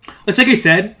 it's like I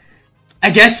said, I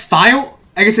guess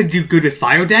I do good with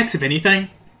fire decks, if anything.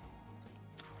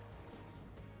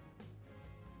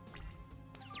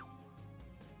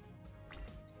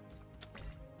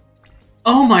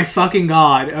 Oh my fucking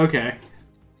god, okay.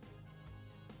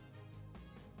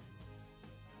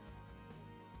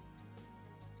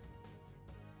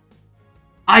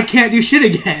 I can't do shit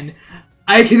again.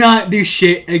 I cannot do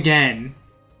shit again.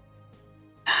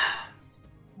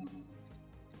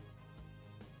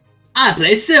 I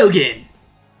play Sogen.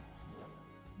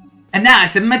 And now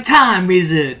it's my time,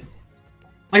 wizard.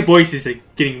 My voice is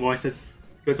like getting worse as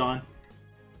it goes on.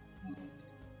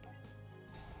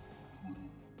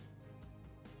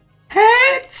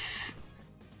 Heads!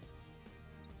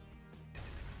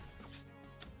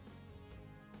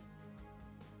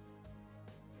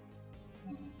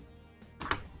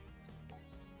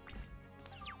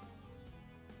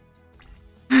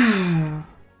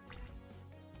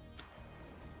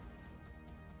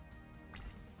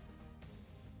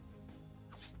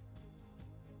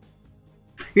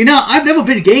 You know, I've never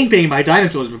been gangbanged by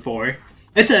dinosaurs before.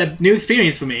 It's a new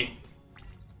experience for me.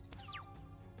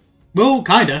 Well,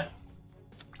 kinda.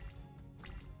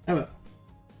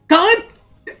 God!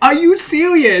 Are you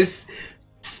serious?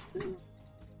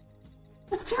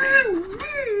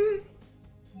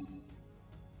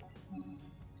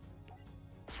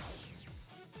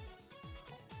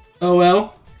 Oh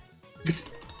well.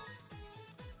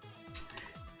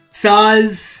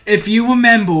 Saz, if you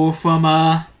remember from,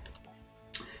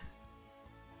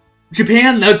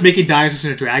 Japan loves making dinosaurs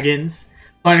into dragons.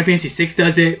 Final Fantasy VI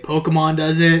does it. Pokemon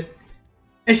does it.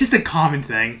 It's just a common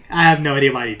thing. I have no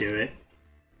idea why you do it.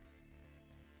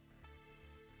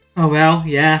 Oh well,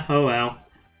 yeah, oh well.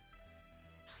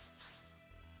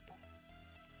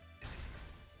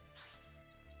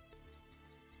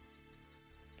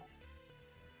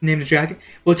 Name the dragon?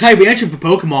 Well, type reaction for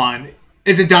Pokemon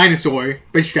is a dinosaur,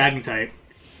 but it's dragon type.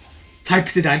 Type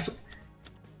is a dinosaur.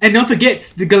 And don't forget,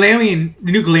 the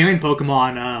new Galarian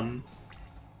Pokemon,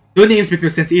 their names make no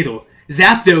sense either.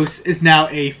 Zapdos is now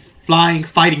a flying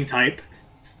fighting type.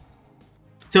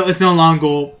 So it's no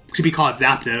longer should be called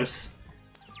Zapdos.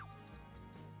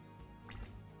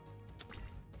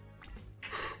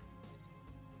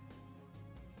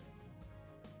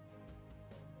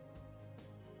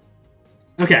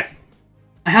 Okay.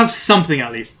 I have something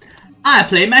at least. I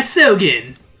play my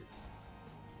Sogen!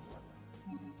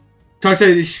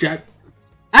 Charizard is distract.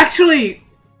 Actually,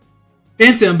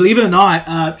 Phantom, believe it or not,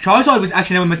 Charizard was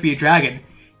actually never meant to be a dragon.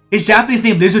 His Japanese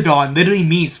name Lizardon literally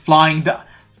means flying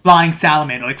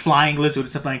salamander, like flying lizard or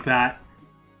something like that.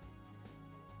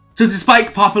 So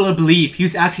despite popular belief, he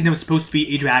was actually never supposed to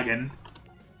be a dragon.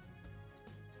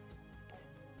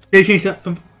 Did they change that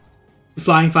from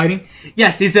flying fighting?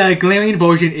 Yes, his Galarian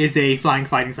version is a flying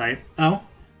fighting type. Oh?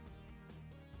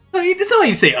 No, it's not like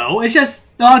you say oh, it's just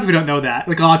a lot of people don't know that.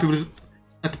 Like a lot of people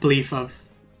have the belief of...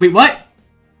 Wait, what?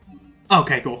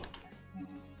 Okay, cool.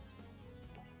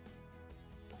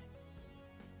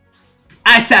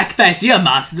 I sacrifice your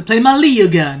monster to play my Leo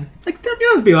gun. Like, don't be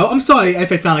honest, Below. I'm sorry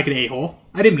if I sound like an a-hole.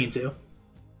 I didn't mean to.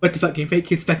 What the fuck, Game Fake?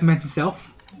 He's affecting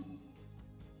himself?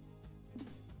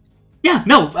 Yeah,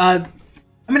 no, I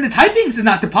mean, the typings is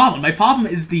not the problem. My problem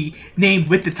is the name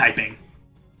with the typing.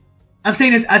 I'm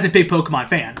saying this as a big Pokemon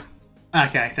fan.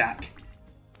 Okay, attack.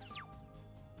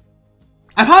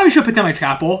 I probably should put down my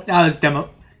Trapple. That was demo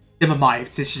my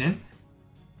decision.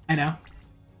 I know.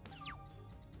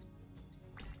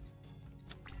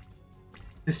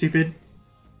 That's stupid.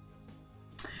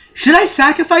 Should I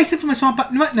sacrifice it for my Swamp?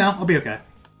 No, I'll be okay.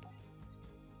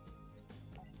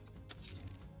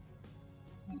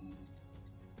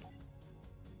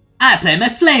 I play my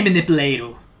Flame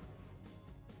Manipulator.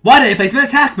 Why did I place my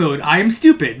attack mode? I am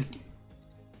stupid.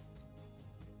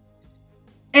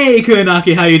 Hey,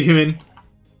 Kuronaki, how you doing?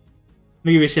 Let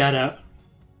me give you a shout out.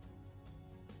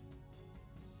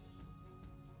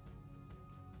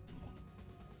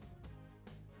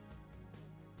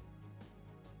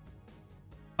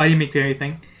 Why do you make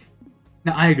anything?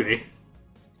 No, I agree.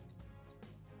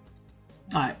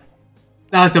 Alright.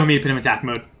 That was telling me to put him in attack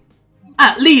mode.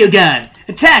 Ah, Leo Gun!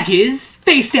 Attack his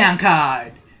face down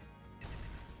card!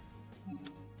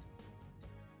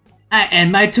 I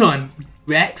end my turn,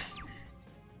 Rex.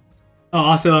 Oh,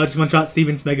 also, just one-shot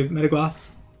Steven's Metagross.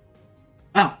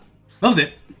 Oh, loved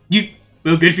it.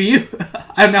 Well, good for you.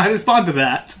 I don't know how to respond to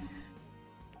that.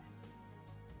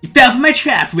 You fell for my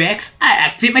trap, Rex. I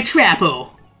activate my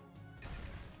Trapple.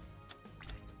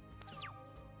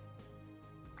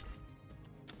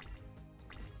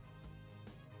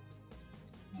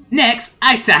 Next,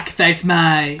 I sacrifice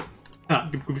my... Oh,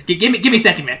 give me a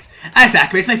second, Rex. I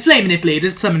sacrifice my Flame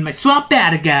Manipulator to summon my Swamp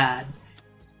Battle God.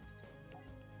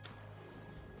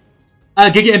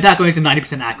 Giga Impact only has a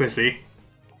 90% accuracy.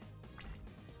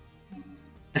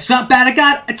 A Swamp Battle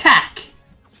God, attack!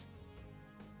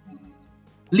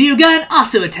 Leo Gun,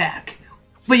 also attack!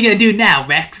 What are you gonna do now,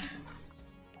 Rex?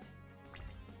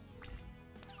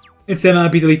 It's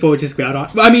beat the lead forward, just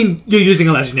Groudon. Well, I mean, you're using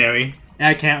a legendary.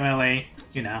 I can't really,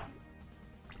 you know.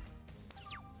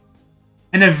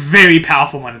 And a very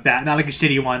powerful one at that, not like a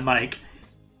shitty one like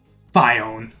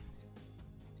Bione.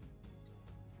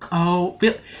 Oh,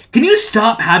 can you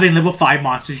stop having level 5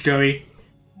 monsters, Joey?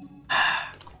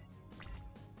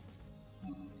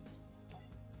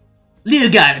 Leo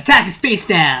God, attack his face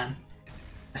down!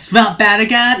 A Swamp Battle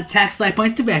God attacks life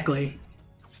points directly.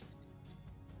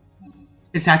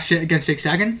 Attack shit against Jake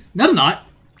Dragons? No, they're not.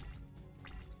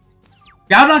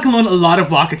 Groudon can learn a lot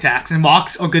of rock attacks, and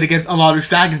rocks are good against a lot of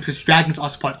dragons because dragons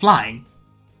also part flying.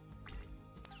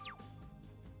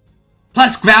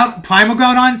 Plus, Primal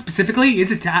Groudon specifically,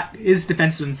 his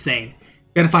defense is insane.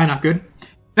 Gonna find not good.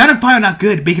 Groudon and Primal not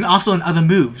good, but he can also learn other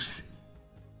moves.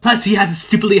 Plus, he has a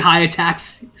stupidly high attack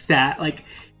stat. Like,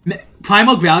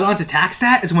 Primal Groudon's attack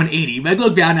stat is 180. Regular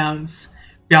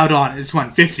Groudon is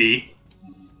 150.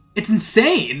 It's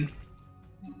insane.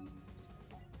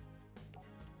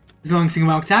 As long as single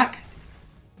round attack.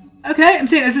 Okay, I'm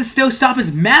saying, does it still stop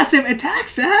his massive attack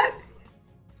stat?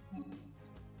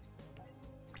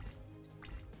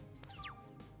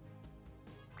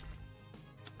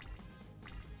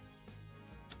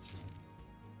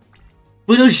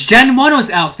 For those Gen 1ers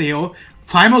out there,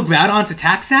 Primal Groudon's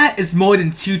attack stat is more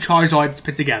than 2 Charizards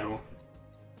put together.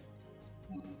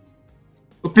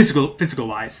 Well, physical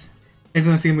wise.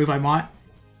 Isn't the same move I want?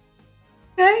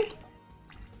 Okay.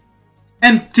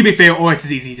 And to be fair, OS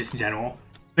is easy just in general.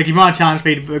 Like if you want a challenge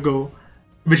page, go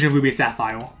Original Ruby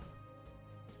Sapphire.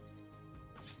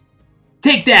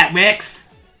 Take that,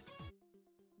 Rex!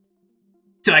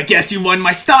 So I guess you won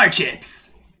my star chips!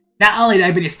 Not only did I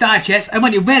win your star chips, I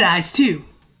won your red eyes too!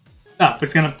 Oh, but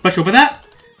it's gonna push over that?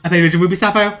 I play Original Ruby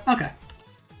Sapphire? Okay.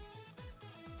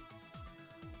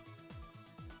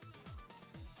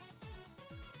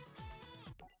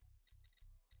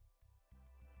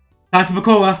 Time for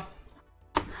Makoa.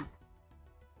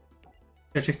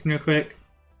 Gotta check something real quick.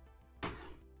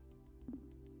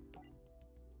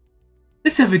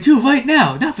 Let's have a duel right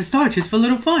now, not for start, just for a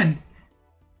little fun.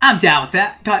 I'm down with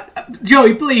that. God,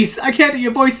 Joey, please, I can't hear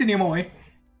your voice anymore.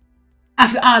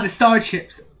 After the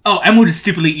starships. Oh, Emerald is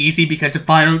stupidly easy because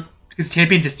the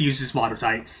champion just uses water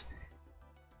types.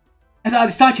 After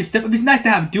the starships, it would be nice to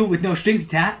have a duel with no strings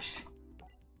attached.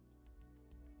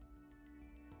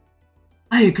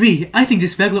 I agree. I think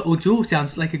this regular old duel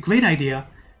sounds like a great idea.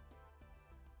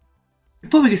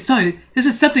 Before we get started, this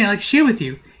is something I'd like to share with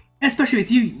you, and especially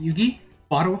with you, Yugi.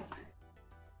 Bottle.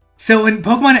 So in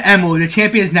Pokemon Emerald, the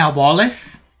champion is now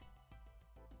Wallace.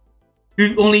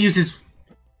 Who only uses...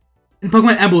 In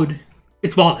Pokemon Emerald,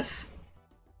 it's Wallace.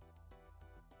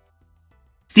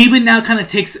 Steven now kind of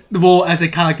takes the role as a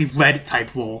kind of like the red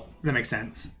type role, if that makes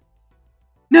sense.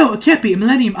 No, it can't be a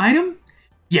Millennium item?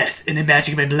 Yes, and the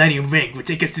magic of a Millennium Ring would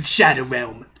take us to the Shadow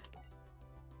Realm.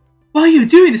 Why are you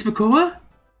doing this, Makoa?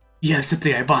 You have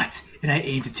something I bought, and I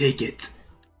aim to take it.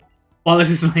 Wallace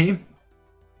is lame.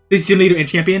 This is gym leader and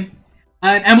champion.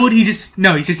 In Emerald, he's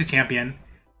just a champion.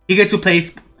 He gets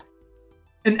replaced.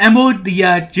 In Emerald,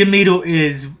 the gym leader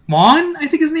is Mon, I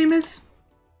think his name is.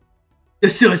 The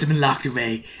swords have been locked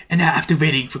away, and now after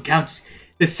waiting for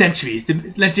the centuries, the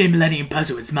legendary Millennium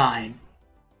Puzzle is mine.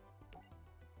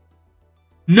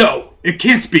 No, it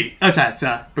can't be. Oh, that's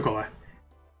Makoa.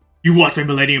 You want my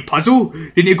Millennium Puzzle?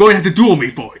 Then you're going to have to duel me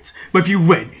for it. But if you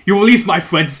win, you'll release my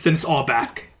friends and send us all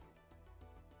back.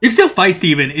 You can still fight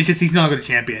Steven, it's just he's not a good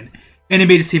champion. And it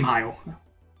made his team higher.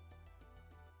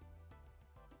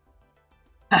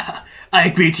 I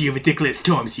agree to your ridiculous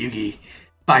terms, Yugi.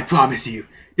 But I promise you,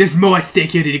 there's more at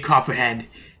stake here than you comprehend.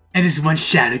 And there's one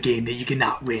shadow game that you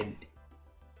cannot win.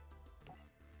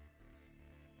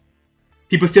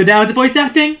 People still down with the voice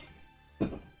acting?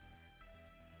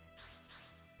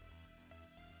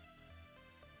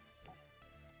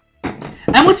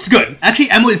 Emerald's good. Actually,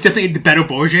 Emerald is definitely the better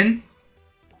version.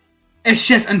 It's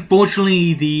just,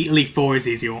 unfortunately, the Elite Four is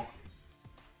easier.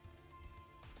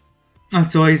 Oh,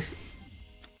 it's always...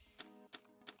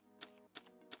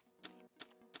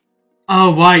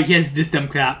 Oh, right, he has this dumb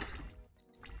crap.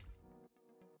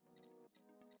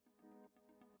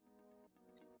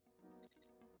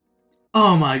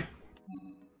 Oh my...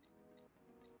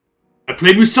 I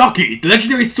play Musaki, the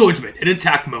legendary swordsman, in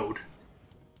attack mode.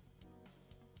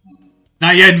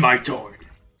 Not yet my turn.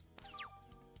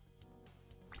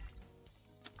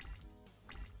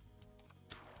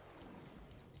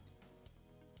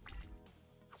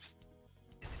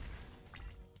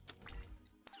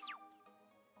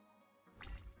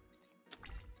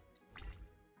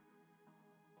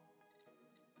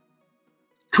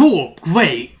 Cool,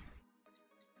 great.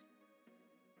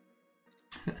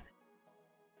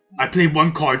 I play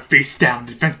one card face down,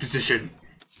 defense position.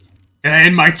 And I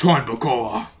end my turn,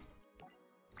 Makoa.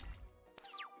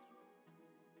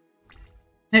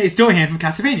 Hey, it's Dullahan from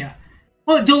Castlevania.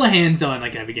 Well, Dullahan's on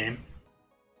like every game.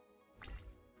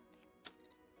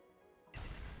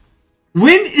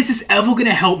 When is this ever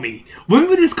gonna help me? When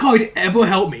will this card ever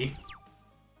help me?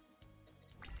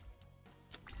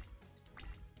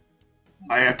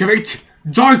 I activate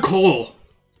Dark Hole.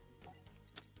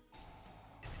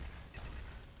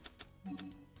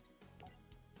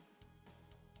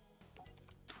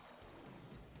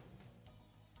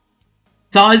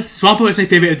 Swampo is my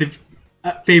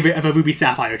favorite of a Ruby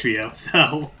Sapphire trio,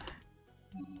 so...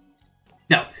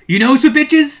 No, you know who's for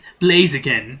bitches?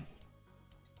 Blaziken.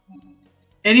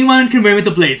 Anyone can win with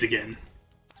the Blaziken.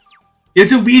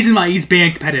 There's a reason why he's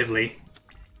banned competitively.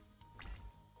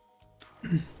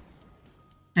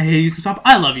 I hate using Swampert.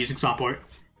 I love using Swampert.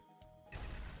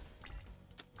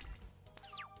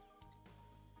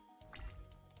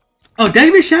 Oh, did I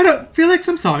give me a shout out, Felix?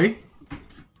 I'm sorry.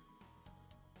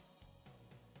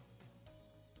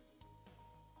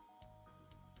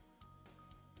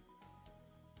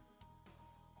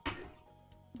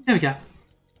 There we go.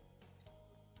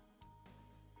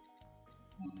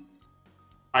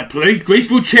 I play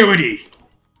Graceful Charity.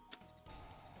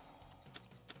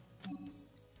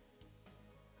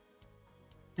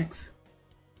 Thanks.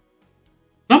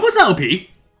 Swampert's not OP.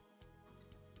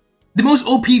 The most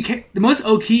OP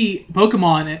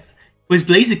Pokemon was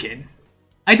Blaziken.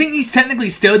 I think he's technically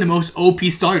still the most OP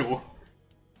starter.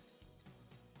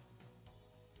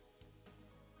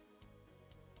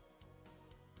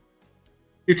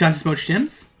 Your chances most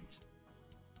gyms?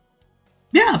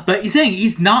 Yeah, but he's saying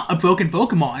he's not a broken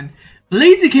Pokemon.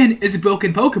 Blaziken is a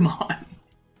broken Pokemon.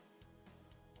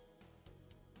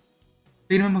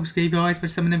 You know most graveyards, but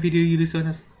some of them video you lose on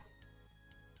us.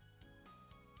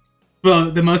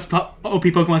 Bro, the most OP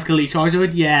Pokemon's Elite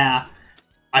Charizard? Yeah.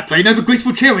 I play another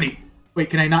Graceful Charity. Wait,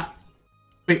 can I not?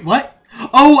 Wait, what?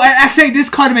 Oh, I accidentally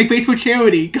discarded my Graceful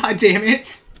Charity. God damn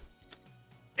it.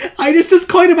 I just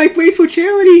discarded my Graceful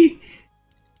Charity.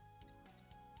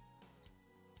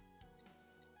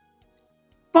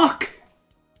 Fuck.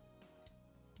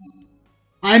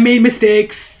 I made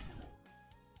mistakes.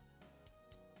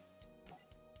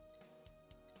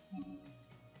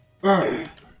 I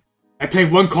play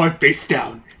one card face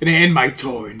down, and I end my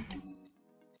turn.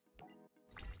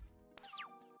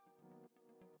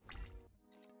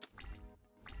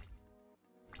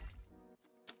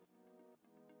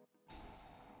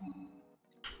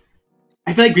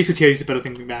 I feel like Graceful Charity is a better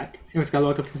thing than back. Anyways, gotta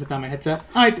look up since I found my headset.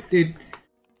 Alright, dude.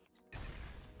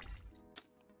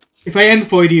 If I end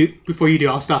before you do,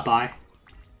 I'll stop by.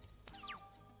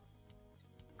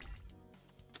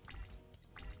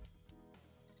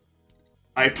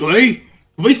 I play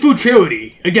Graceful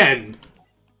Charity again.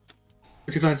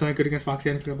 Which is only good against Foxy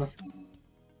and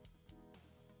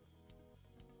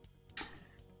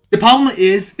the problem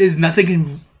is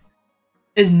nothing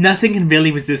can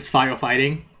really resist fire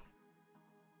fighting.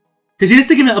 Because you just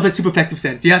think of it of a super effective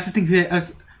sense. You have to think of it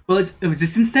as well as a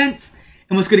resistance sense,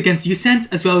 and what's good against you sense,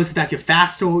 as well as the fact you're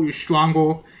faster, you're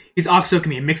stronger. He's also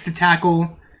can be a mixed attacker.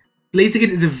 Blaziken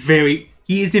is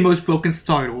he is the most broken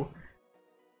starter.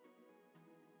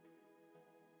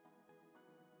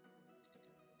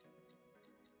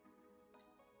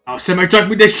 I'll send my Dark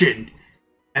Magician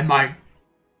and my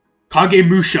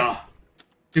Kagemusha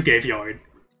to graveyard.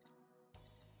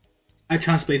 I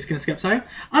chanced Blaziken and Skeptire.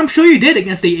 I'm sure you did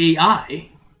against the AI.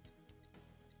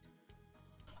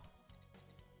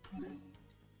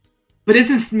 But this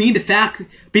doesn't mean the fact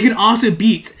but you can also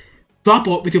beat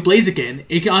Swampert with your Blaziken.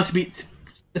 You can also beat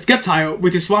a Skeptire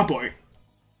with your Swampert.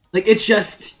 Like, it's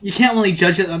just, you can't really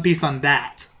judge it based on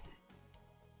that.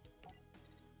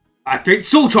 Activate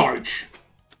Soul Charge!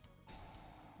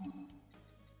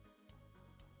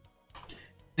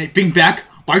 And I bring back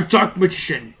my Dark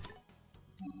Magician.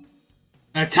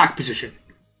 An attack position.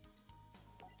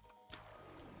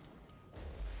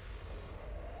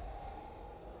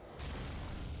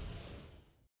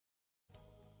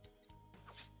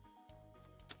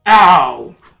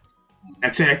 Ow!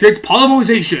 Next activates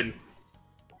Polymerization.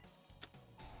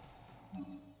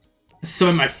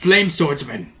 Summon my Flame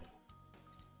Swordsman.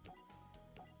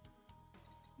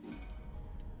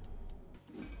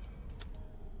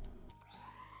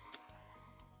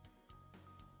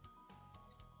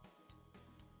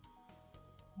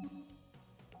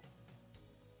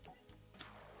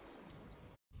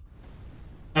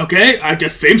 Okay, I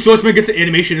guess Flame Swordsman gets an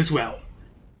animation as well.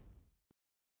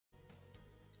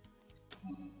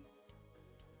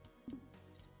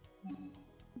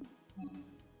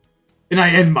 And I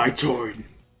end my turn.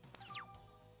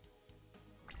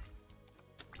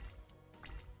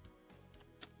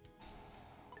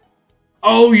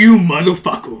 Oh, you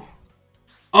motherfucker.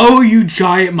 Oh, you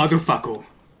giant motherfucker.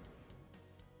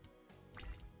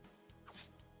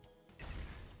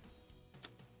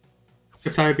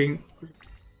 Skeptire being...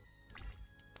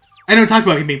 I don't talk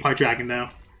about him being part dragon, though.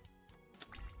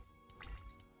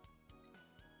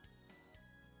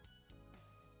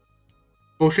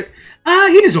 Bullshit.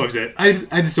 He deserves it.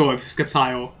 I deserve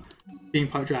Skeptile being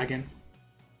part dragon.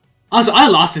 Also, I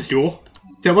lost this duel.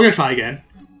 So we're gonna try again.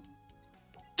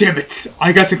 Damn it!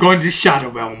 I guess I'm going to the Shadow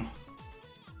Realm.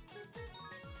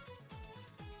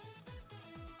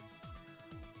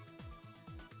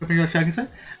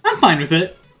 I'm fine with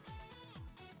it.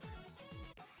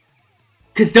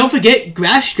 Cause don't forget,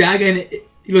 Grass Dragon,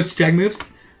 those drag moves.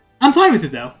 I'm fine with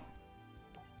it though.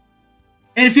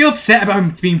 And if you're upset about him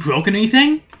being broken or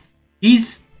anything,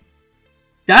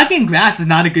 Dragon Grass is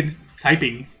not a good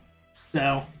typing,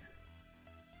 so.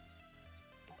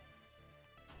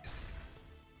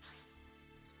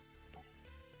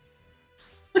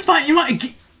 That's fine, you know what,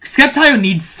 Skeptile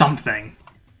needs something.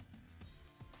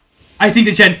 I think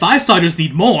the Gen 5 starters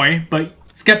need more, but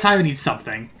Skeptile needs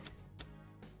something.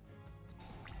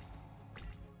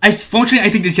 Fortunately,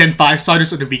 I think the Gen 5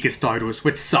 starters are the weakest starters,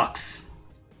 which sucks.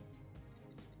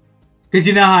 Because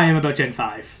you know how I am about Gen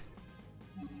 5.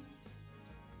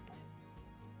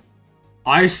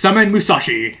 I summon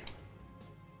Musashi.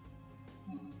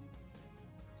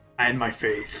 And my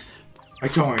face. My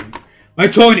turn. My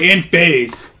turn in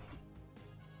phase.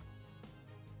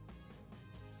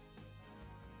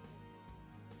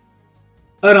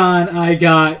 Hold on, I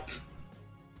got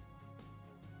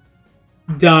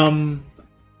dumb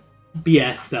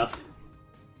BS stuff.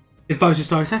 If I was just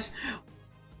Star Sash.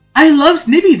 I love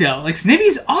Snivy though. Like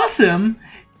Snivy's awesome.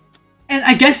 And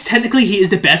I guess technically he is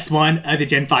the best one of the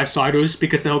Gen 5 starters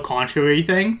because of the whole contrary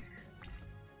thing.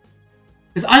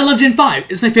 Because I love Gen 5.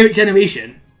 It's my favorite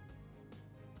generation.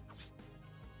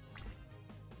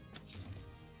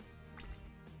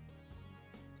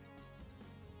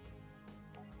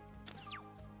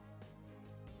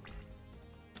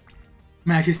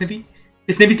 Am I actually Snippy?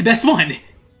 Snippy's the best one!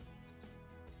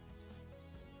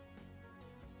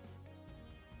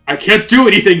 I can't do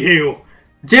anything here!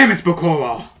 Damn it,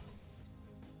 Bakura!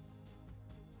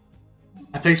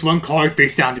 I place one card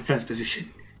face down in defense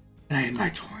position, and I end my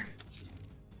turn.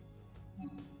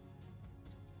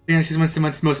 Yeah, she's one of the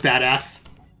most badass.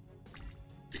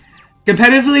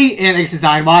 Competitively and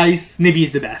design-wise, Snivy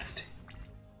is the best.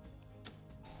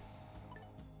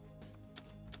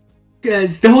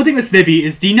 Because the whole thing with Snivy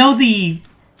is, do you know the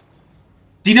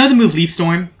move Leaf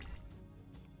Storm?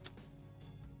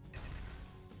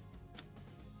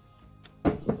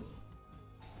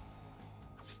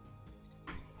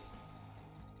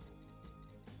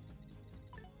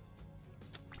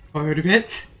 Heard of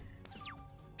it?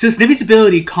 So Snivy's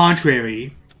ability,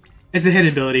 contrary, it's a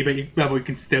hidden ability, but you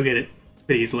can still get it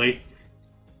pretty easily.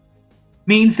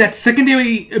 Means that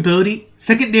secondary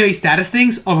status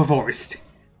things are reversed.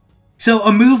 So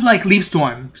a move like Leaf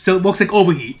Storm, so it works like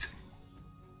Overheat.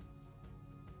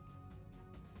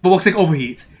 But works like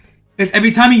Overheat. Is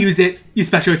every time you use it, your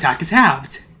special attack is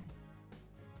halved.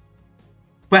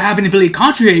 But having the ability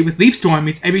contrary with Leaf Storm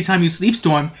means every time you use Leaf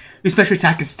Storm, your special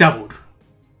attack is doubled.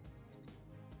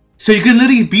 So you can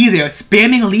literally be there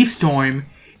spamming a Leaf Storm,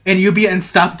 and you'll be an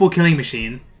unstoppable killing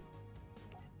machine.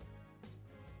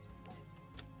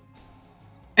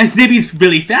 And Snivvy's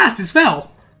really fast as well.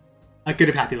 A good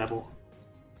of happy level.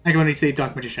 I can only say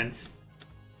Dark Magicians.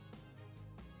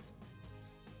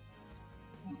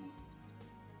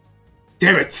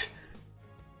 Damn it!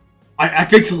 I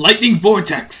activate Lightning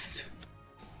Vortex!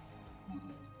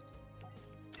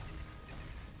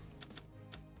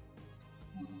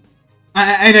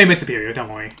 I know you meant superior, don't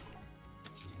worry.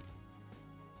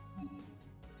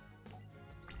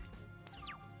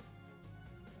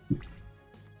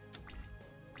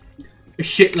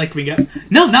 Shit like Wing Out.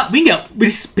 No, not Wing Out, but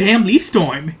spam Leaf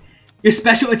Storm. Your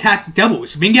special attack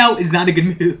doubles. Wing Out is not a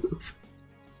good move.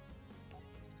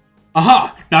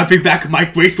 Aha! Now I bring back my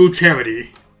graceful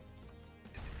charity.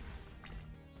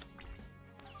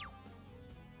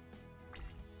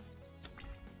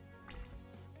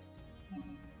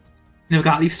 Never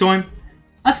got Leaf Storm?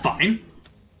 That's fine.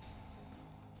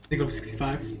 I think over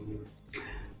 65.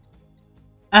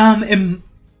 It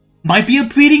might be a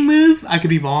breeding move. I could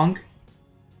be wrong.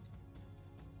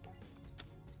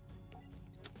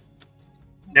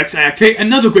 Next, I activate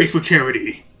another graceful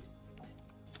charity.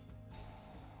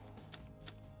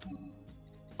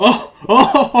 Oh,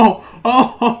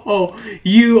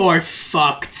 you are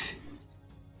fucked.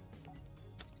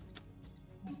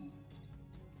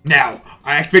 Now,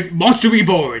 I activate Monster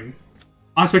Reborn.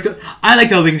 I like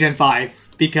the Link Gen 5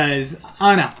 because,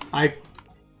 I don't know, I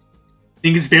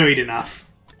think it's varied enough.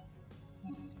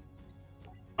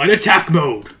 An attack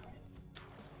mode.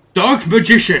 Dark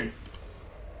Magician.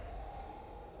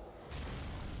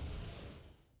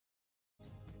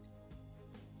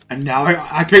 And now I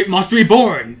activate Monster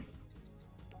Reborn.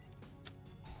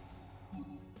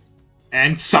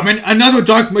 And summon another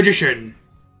Dark Magician.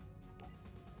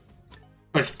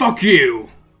 Cause fuck you!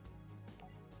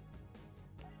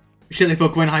 Shit like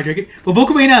Volcarona Hydraken. Well,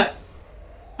 Volcarona...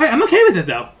 Alright, I'm okay with it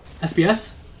though.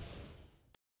 SBS?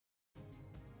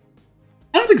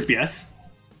 I don't think it's BS.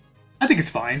 I think it's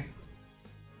fine.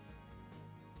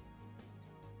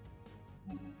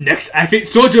 Next, activate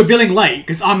Swords Revealing Light,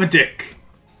 cause I'm a dick.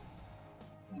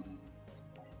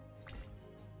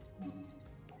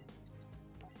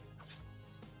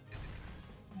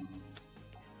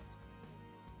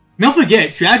 Don't forget,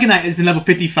 Dragonite has been level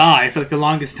 55 for like the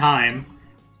longest time.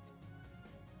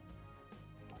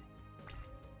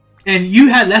 And you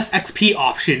had less XP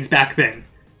options back then.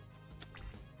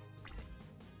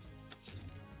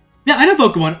 Yeah, I know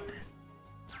Pokemon.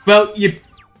 Well,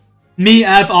 me,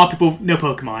 out of all people, know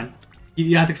Pokemon.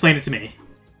 You have to explain it to me.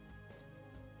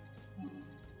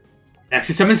 Next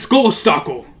is summon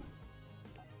Skullstalker.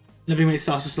 Living rate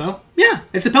starts so slow? Yeah,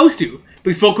 it's supposed to.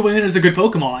 Because Volcarona is a good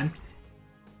Pokemon.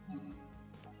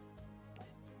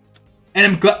 And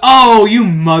I'm glad. Oh, you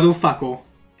motherfucker.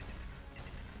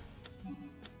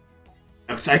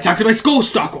 Next, I attacked my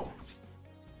Skullstalker.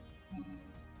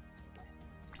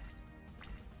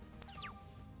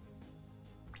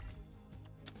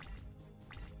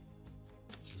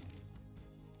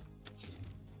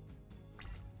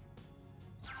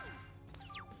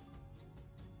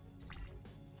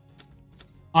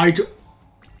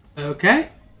 Okay.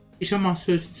 Each of my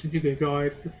monsters to the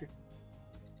graveyard.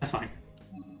 That's fine.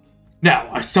 Now,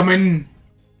 I summon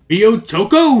Rio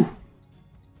Toko!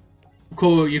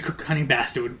 Cool, you cunning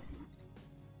bastard.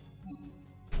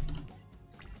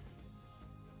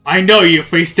 I know you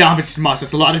face down Mr.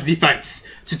 Monsters a lot of defense.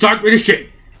 So Dark Magician.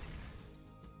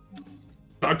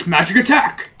 Dark Magic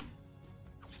Attack!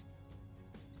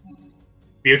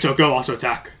 Rio Toko also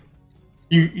attack.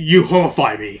 You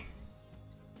horrify me.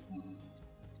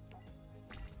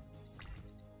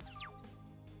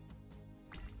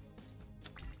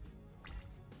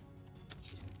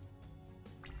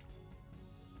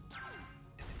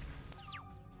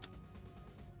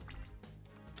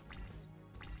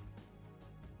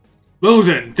 Well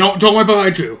then, don't worry about what I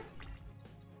drew.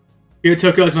 Rio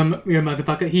Toko is my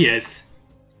motherfucker. He is.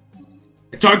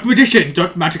 Dark Magician,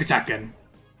 Dark Magic Attack again.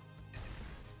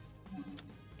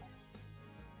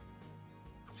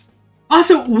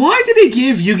 Also, why did they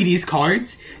give Yugi these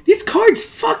cards? These cards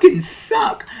fucking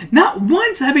suck. Not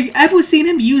once have I ever seen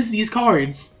him use these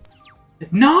cards.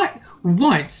 Not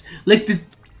once. Like the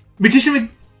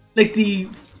Magician, like the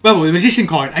Magician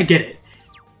card, I get it.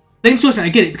 Flame Swordsman, I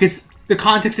get it because the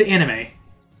context of the anime.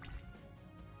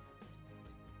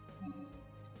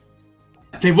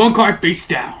 I play one card face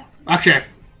down. Actually,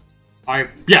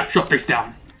 yeah, sure, face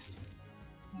down.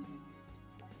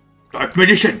 Dark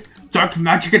Magician, Dark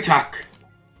Magic Attack.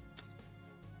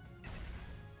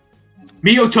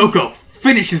 Mio Toko,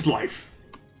 finish his life.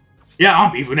 Yeah,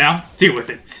 I'm evil now. Deal with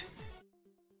it.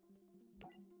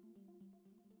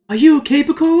 Are you okay,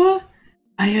 Bakura?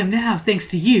 I am now, thanks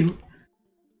to you.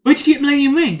 Where'd you get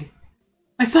Millennium Ring?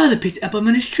 My father picked it up on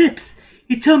one of his trips.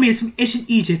 He told me it's from ancient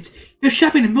Egypt. He was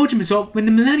shopping in Mojang Resort when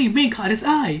the Millennium Ring caught his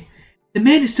eye. The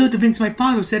man who sold the ring to my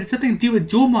father said it's something to do with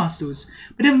duel monsters,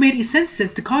 but it never made any sense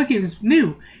since the card game is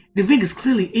new. The ring is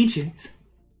clearly ancient.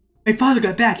 My father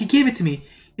got back. He gave it to me.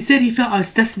 He said he felt I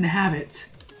was destined to have it.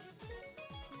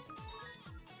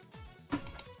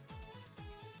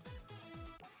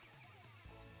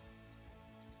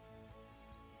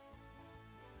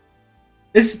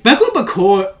 Does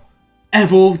Bakura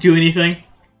ever do anything?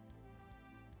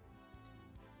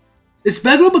 Does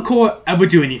Bakura ever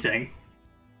do anything?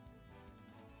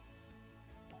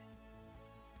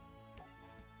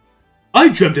 I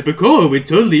dreamt that Bakura went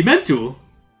totally mental.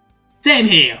 Same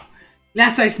here.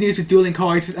 Last I snoozed with dueling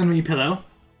cards with under your pillow.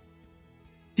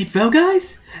 Deep Fell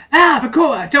guys? Ah,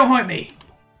 Bakura, don't hurt me.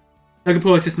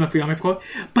 Bakura system up for Yami Bakura.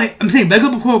 But I'm saying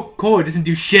Bakura doesn't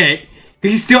do shit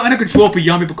because he's still under control for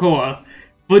Yami Bakura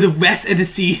for the rest of the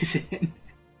season.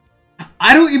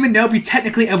 I don't even know if we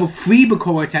technically ever free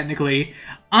Bakura, technically.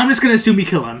 I'm just gonna assume we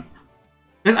kill him.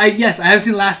 Yes, I have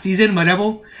seen last season,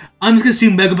 whatever. I'm just gonna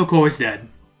assume Mega Bakura is dead.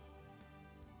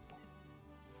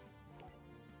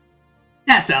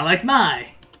 That sounds like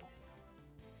mine.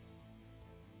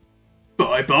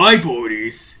 Bye-bye,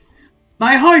 boys.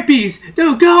 My heartbeats,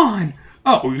 they're gone.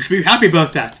 Oh, you should be happy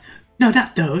about that. No,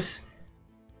 not those.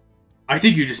 I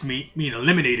think you just mean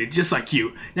eliminated, just like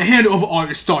you. Now hand over all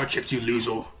your star chips, you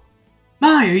loser.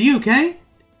 Mai, are you okay?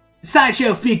 The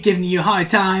sideshow freak giving you a hard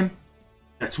time.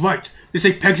 That's right. Just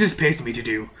like Pegasus pays me to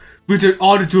do. Root out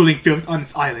all the dueling filth on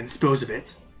this island, dispose of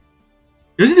it.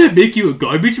 Doesn't that make you a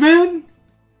garbage man?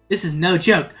 This is no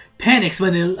joke. Panic's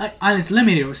one of the island's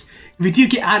eliminators. If we do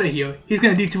get out of here, he's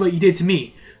gonna do to what you did to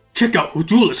me. Check out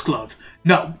Duelist Club.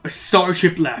 Not a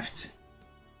starship left.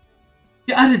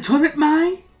 You're out of the tournament,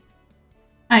 Mai?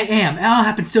 I am. It all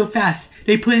happened so fast.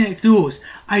 They put in at duels.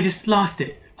 I just lost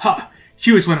it. Ha!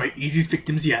 She was one of my easiest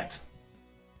victims yet.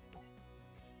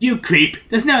 You creep.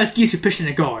 There's no excuse for pushing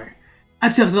the guard.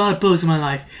 I've dealt with a lot of blows in my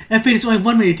life, and I think there's only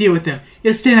one way to deal with them.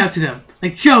 You have to stand out to them.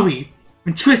 Like Joey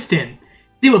and Tristan.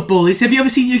 They were bullies. Have you ever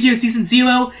seen Yu-Gi-Oh! Season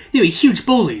 0? They were huge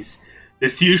bullies.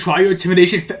 Let's see you try your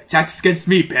intimidation tactics against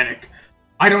me, Panic.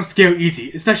 I don't scare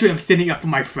easy, especially when I'm standing up for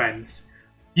my friends.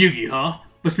 Yugi, huh?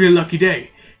 Must be a lucky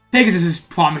day. Pegasus has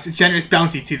promised a generous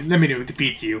bounty to the eliminator who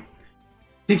defeats you.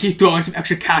 Think he'd throw in some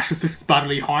extra cash for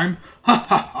bodily harm? Ha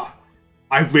ha ha.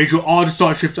 I've wagered all the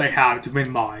starships I have to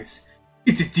win Mars.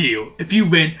 It's a deal. If you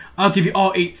win, I'll give you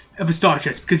all 8 of the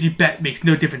starships because your bet makes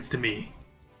no difference to me.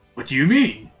 What do you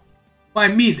mean? What I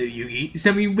mean, little Yugi, is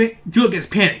that when you do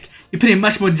against Panic, you're putting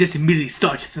much more than just immediately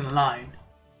starships on the line.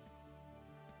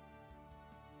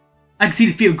 I can see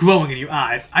the fear growing in your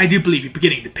eyes. I do believe you're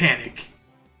beginning to panic.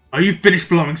 Are you finished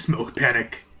blowing smoke,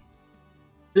 Panic?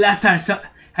 The last time I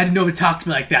had Nova talk to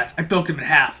me like that, I broke him in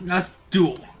half. Now let's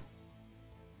duel.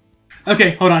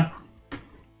 Okay, hold on.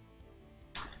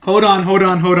 Hold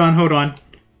on.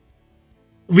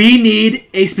 We need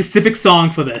a specific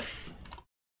song for this.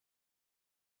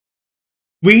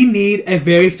 We need a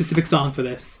very specific song for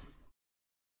this.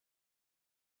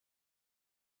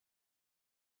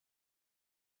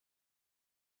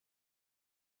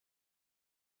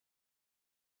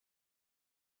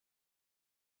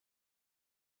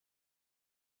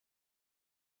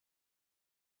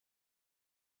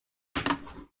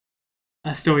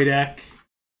 A story deck.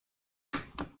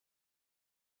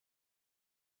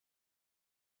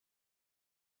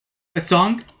 What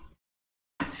song?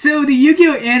 So the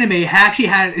Yu-Gi-Oh anime actually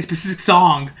had a specific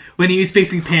song when he was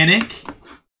facing panic.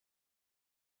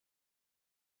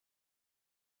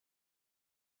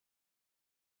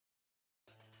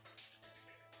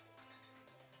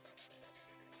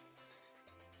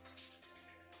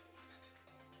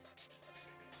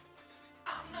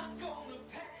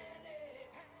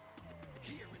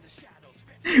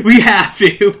 We have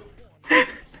to.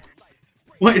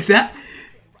 What is that?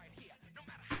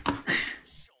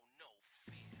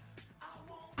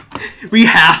 We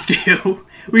have to.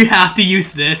 We have to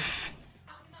use this.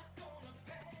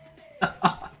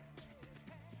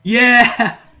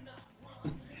 Yeah.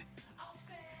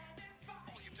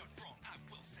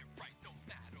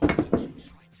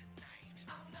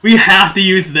 We have to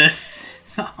use this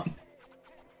song.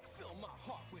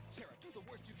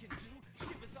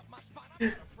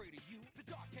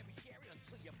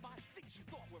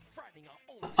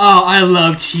 Oh, I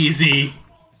love cheesy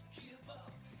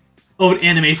old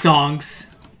anime songs.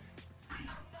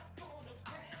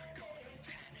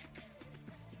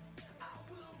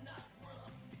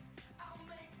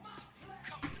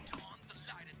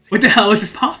 What the hell is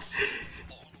this pop?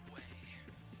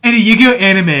 In the Yu-Gi-Oh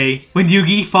anime, when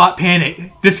Yugi fought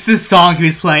Panic, this is the song he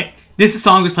was playing. This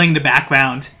song was playing in the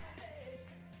background.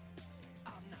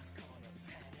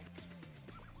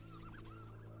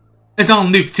 It's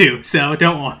on loop too, so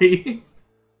don't worry.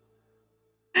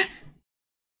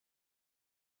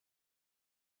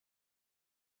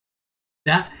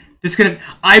 This gonna.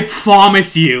 I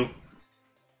promise you.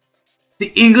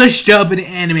 The English dub and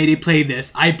anime they played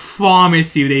this. I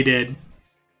promise you they did.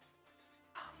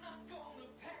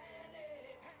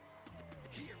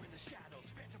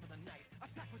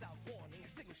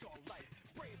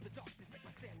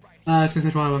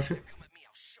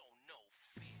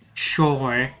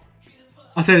 Sure.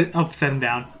 I'll set him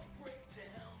down.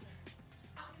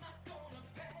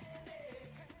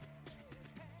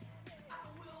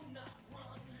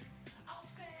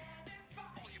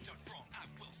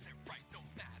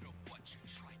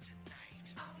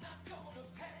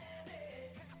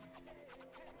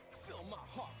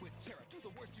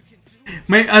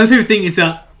 My other favorite thing is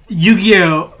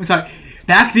Yu-Gi-Oh! I'm sorry.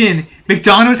 Back then,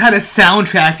 McDonald's had a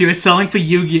soundtrack they were selling for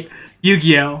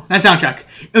Yu-Gi-Oh! Not soundtrack.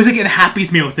 It was like a Happy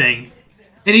Meal thing.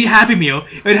 In a Happy Meal,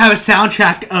 it would have a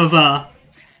soundtrack of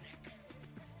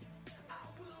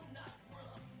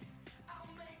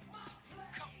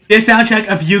the soundtrack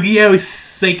of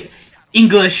Yu-Gi-Oh's like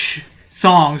English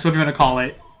songs, whatever you want to call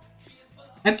it.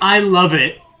 And I love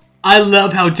it. I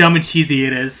love how dumb and cheesy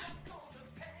it is.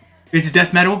 Is it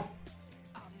death metal?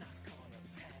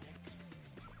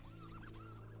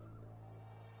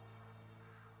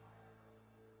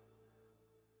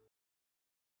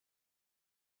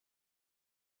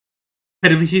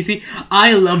 Cheesy?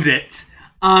 I loved it.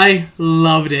 I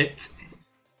loved it.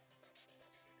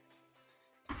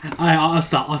 I'll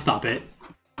stop it.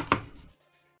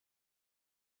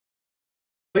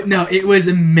 But no, it was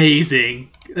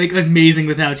amazing. Like, amazing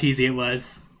with how cheesy it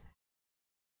was.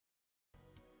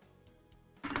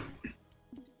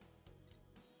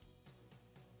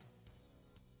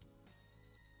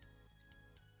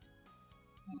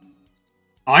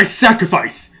 I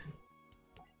sacrifice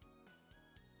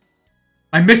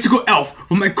my mystical elf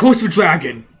for my coastal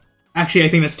dragon. Actually, I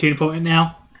think that's too important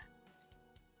now.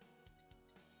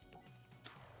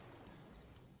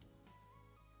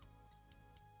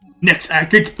 Next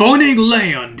act, it's Burning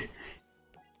Land!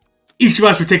 Each of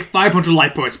us will take 500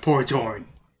 life points per turn.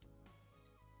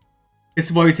 This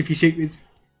is why if you shake this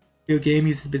video game,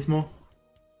 uses Abysmal.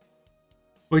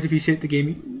 What if you shake the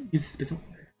game, uses Abysmal?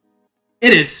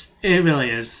 It is. It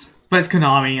really is. But it's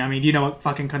Konami. I mean, you know what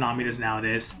fucking Konami does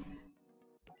nowadays.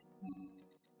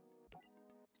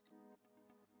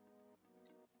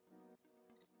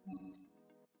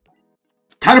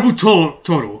 Catapult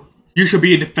total. You should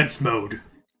be in defense mode.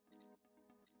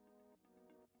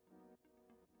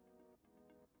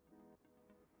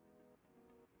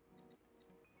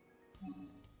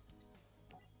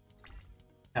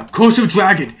 Now, Coast of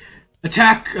Dragon.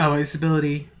 Attack. Oh, its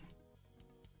ability.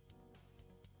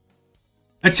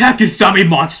 Attack this zombie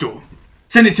monster.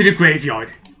 Send it to the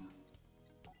graveyard.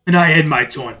 And I end my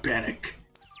turn, Panic.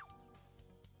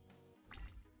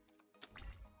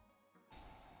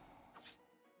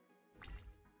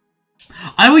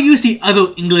 I will use the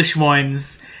other English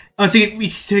ones. I was thinking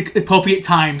each appropriate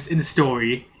times in the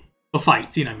story. Or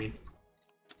fights, you know what I mean.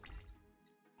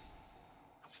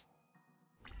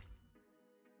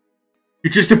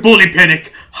 You're just a bully,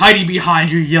 Panic, hiding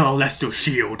behind your yellow Leicester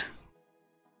shield.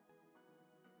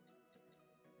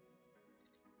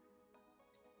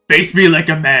 Face me like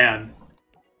a man.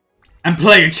 And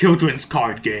play a children's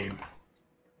card game.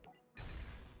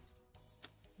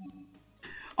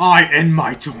 I end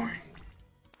my turn.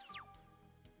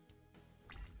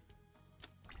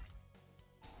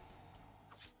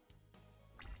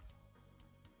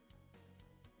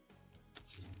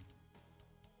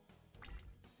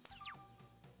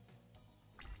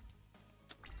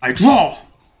 I draw!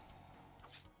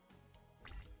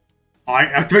 I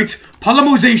activate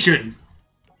Polymerization!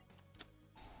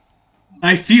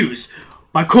 I fuse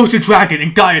my Coastal Dragon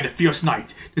and Gaia the Fierce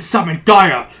Knight to summon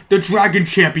Gaia, the Dragon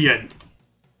Champion!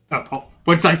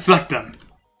 Once I select them.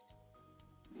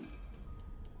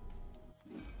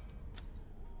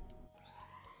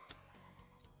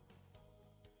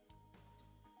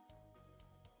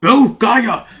 Go,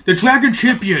 Gaia, the Dragon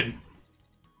Champion!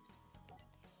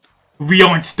 We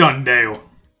aren't done now.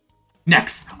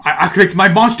 Next, I activate my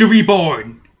Monster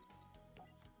Reborn.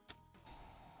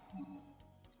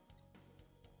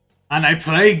 And I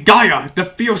play Gaia, the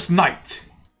Fierce Knight.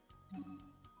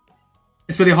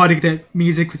 It's really hard to get that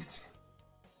music.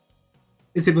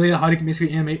 Is it really hard to get music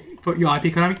to animate for your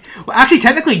IP, Konami? Well, actually,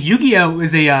 technically, Yu-Gi-Oh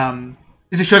is a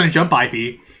Shonen Jump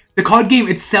IP. The card game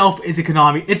itself is a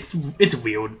Konami. It's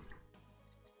weird.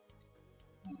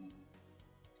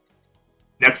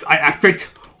 Next, I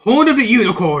activate Horn of the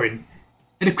Unicorn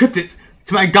and equip it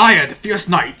to my Gaia, the Fierce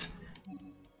Knight.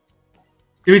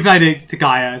 The reason I did to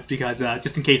Gaia is because,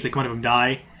 just in case like one of them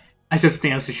die, I said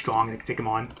something else is strong that can take them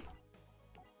on.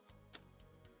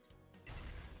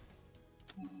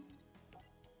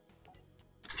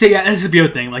 So yeah, this is a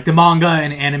weird thing. Like, the manga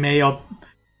and anime are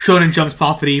Shonen Jump's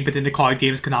property, but then the card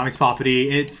game is Konami's property.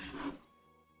 It's...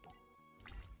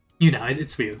 You know,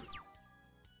 it's weird.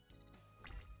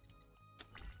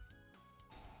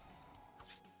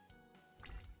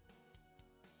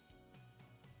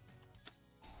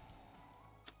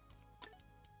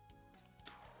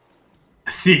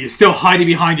 I see, you're still hiding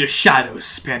behind your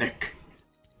shadows, Panic.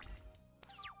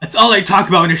 That's all I talk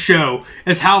about in the show,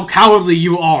 is how cowardly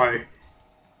you are.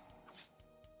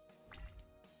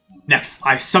 Next,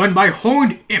 I summon my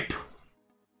Horned Imp.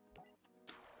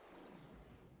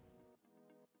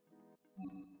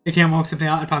 They can't work something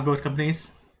out at probably both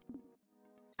companies.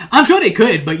 I'm sure they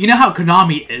could, but you know how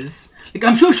Konami is. Like,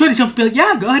 I'm sure Shonen Jump would be like,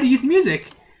 yeah, go ahead and use the music.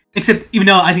 Except, even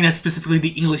though I think that's specifically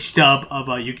the English dub of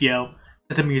Yu-Gi-Oh!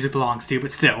 That the music belongs to, but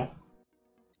still.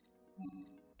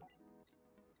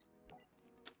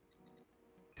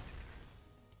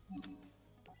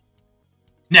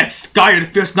 Next, Gaia the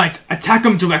Fierce Knight, attack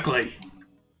him directly.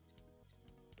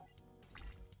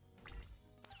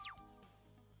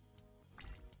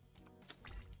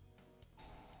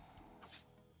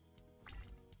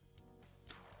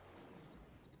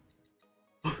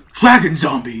 Dragon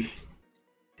Zombie!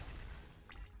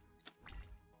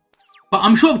 But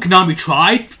I'm sure if Konami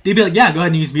tried, they'd be like, yeah, go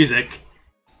ahead and use music.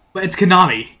 But it's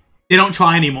Konami. They don't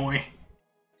try anymore.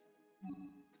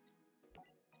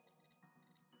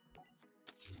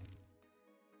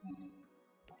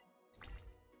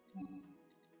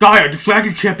 Gaia, the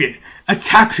Dragon Champion,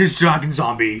 attack his Dragon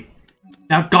Zombie.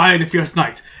 Now Gaia, the Fierce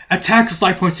Knight, attack his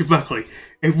life points directly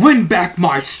and win back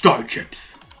my Star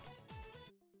Chips.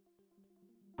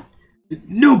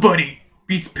 Nobody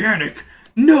beats Panic.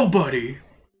 Nobody.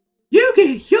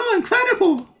 Yugi, you're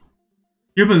incredible!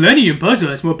 Your Millennium Puzzle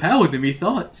has more power than we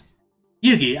thought.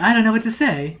 Yugi, I don't know what to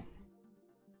say.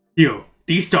 Yo,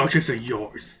 these starships are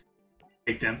yours.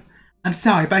 Take them. I'm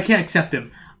sorry, but I can't accept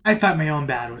them. I fight my own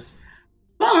battles.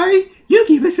 Why?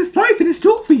 Yugi risks his life in his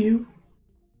duel for you.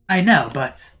 I know,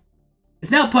 but... There's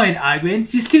no point in arguing.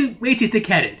 She's way too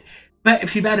thick-headed. But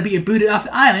if she'd rather be booted off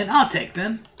the island, I'll take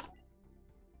them.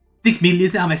 Think me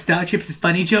losing all my starships is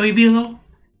funny, Joey Velo?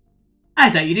 I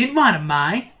thought you didn't want them,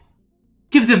 Mai.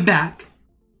 Give them back.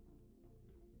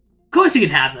 Of course you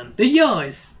can have them. They're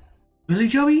yours. Really,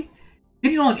 Joey?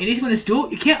 If you don't want anything on this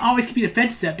duel, you can't always keep your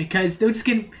defenses up because they'll just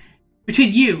get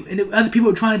between you and the other people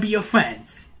who are trying to be your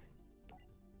friends.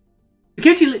 But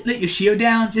can't you let your shield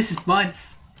down just this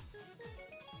once?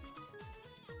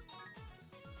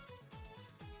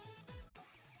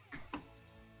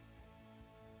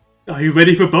 Are you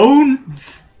ready for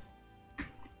bones?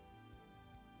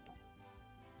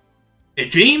 A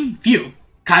dream? Phew.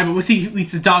 Kaiba will see who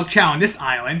eats the dog chow on this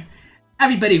island.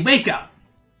 Everybody wake up!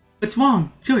 What's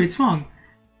wrong? Joey, what's wrong?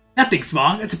 Nothing's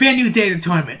wrong. It's a brand new day of the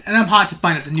tournament, and I'm hard to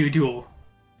find us a new duel.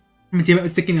 I'm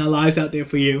sticking our lives out there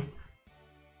for you.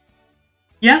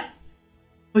 Yeah?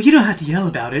 Well, you don't have to yell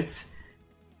about it.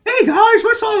 Hey guys,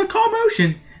 what's all the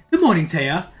commotion? Good morning,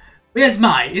 Taya. Where's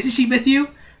Mai? Isn't she with you?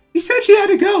 She said she had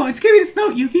to go. Let's give me this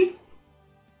note, Yuki.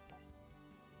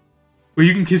 Well,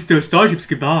 you can kiss those starships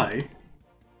goodbye.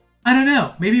 I don't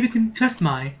know. Maybe we can trust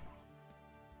Mai.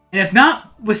 And if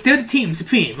not, we're still the team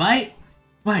supreme, right?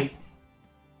 Right.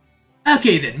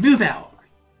 Okay then, move out.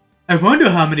 I wonder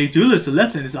how many duelists are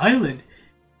left on this island.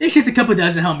 They shipped a couple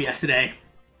dozen home yesterday.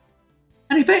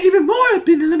 And I bet even more have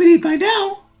been eliminated by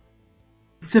now.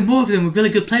 Some more of them with really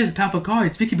good players with powerful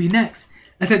cards. We could be next.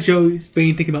 That's not Joey's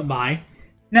brain thinking about Mai.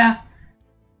 Nah.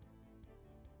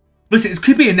 Listen, it's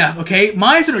creepy enough, okay?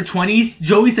 Mai's in her 20s,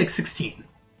 Joey's like 16.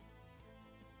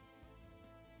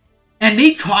 And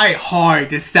they try hard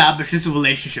to establish this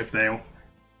relationship, though.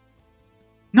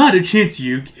 Not a chance,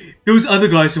 Yug. Those other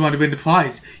guys who want to win the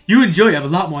prize. You and Joey have a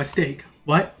lot more at stake.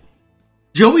 What?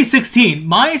 Joey's 16.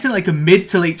 Mai's in like a mid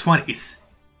to late 20s.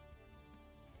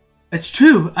 That's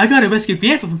true. I gotta rescue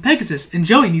Grandpa from Pegasus, and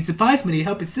Joey needs the prize money to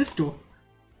help his sister.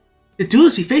 The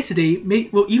duelist we face today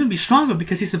will even be stronger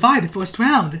because he survived the first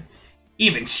round.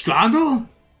 Even stronger?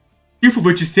 Careful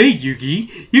what you say,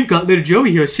 Yugi. You've got little Joey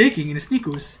here shaking in his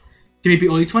sneakers. Can he be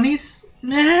early 20s?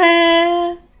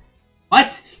 Nah.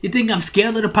 What? You think I'm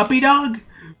scared, little puppy dog?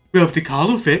 Well, if the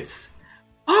collar fits.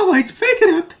 Alright, break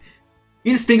it up.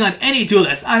 You just bring on any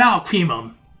duelist and I'll cream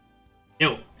him.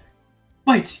 Ew.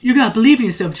 Wait, you gotta believe in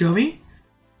yourself, Joey.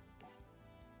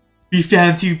 We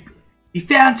found two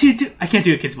I can't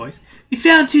do a kid's voice. We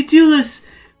found two duelists.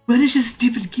 One is just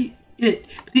stupid but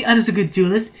the other's a good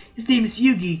duelist. His name is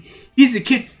Yugi. He's a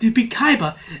kid to beat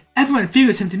Kaiba. Everyone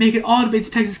figures him to make it all the way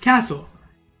to Pegasus Castle.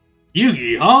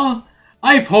 Yugi, huh?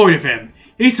 I've heard of him.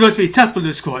 He's supposed to be tough for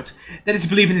this court. That is to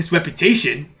believe in his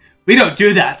reputation. We don't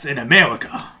do that in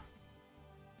America.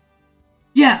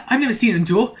 Yeah, I've never seen him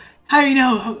duel. How do you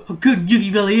know how good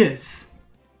Yugi really is?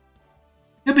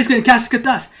 Nobody's gonna cast against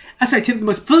us. That's why I the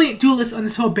most brilliant duelist on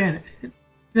this whole banner.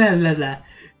 Blah, blah, blah.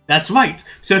 That's right.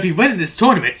 So if you win in this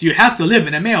tournament, you have to live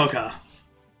in America.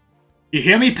 You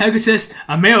hear me, Pegasus?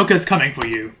 America's coming for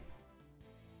you.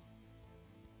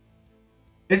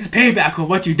 This is payback for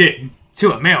what you did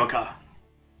to America.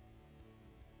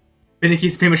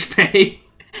 Finiki's pretty much pay.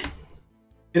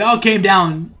 It all came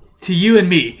down to you and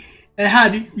me, and I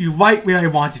had you right where I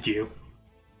wanted you.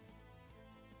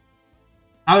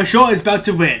 I was sure I was about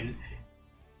to win,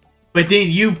 but then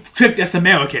you tricked us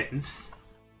Americans.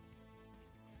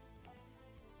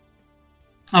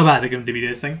 Oh wow, they're going to be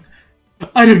this thing.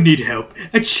 I don't need help.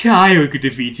 A child could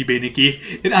defeat you,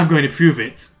 Beneki, and I'm going to prove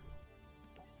it.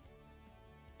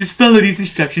 Just follow these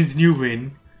instructions and you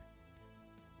win.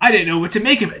 I didn't know what to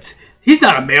make of it. He's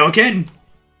not American.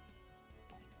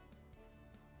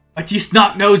 But you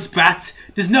snot-nosed brat,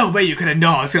 there's no way you could have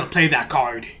known I was going to play that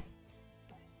card.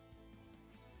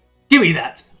 Give me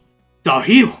that.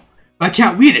 Dahil. I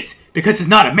can't read it because it's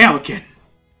not American.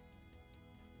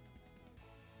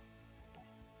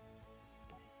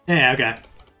 Yeah, okay.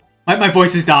 My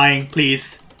voice is dying,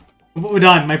 please. We're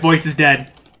done. My voice is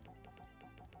dead.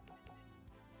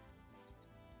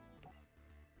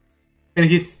 Bandit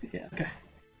Keith, yeah, okay.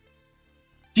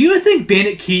 Do you think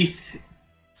Bandit Keith...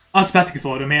 I was about to get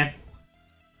forward, man.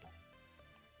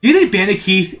 Do you think Bandit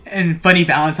Keith and Funny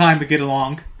Valentine would get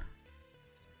along?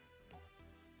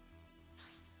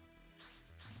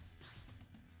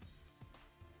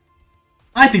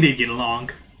 I think they'd get along.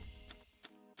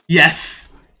 Yes.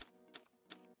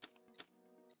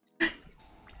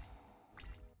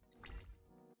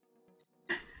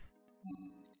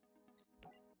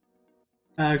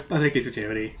 I think it's for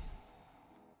charity.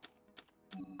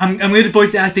 I'm going to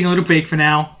voice acting a little break for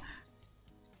now.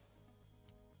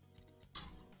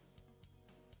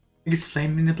 I think it's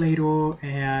Flame in the Blador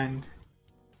and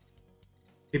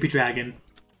Baby Dragon.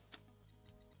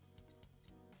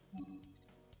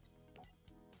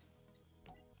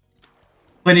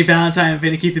 Funny Valentine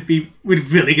and Keith would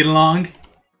really get along.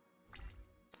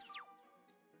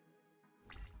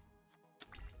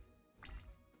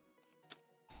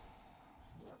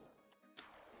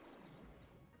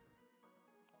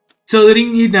 So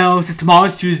letting you know, since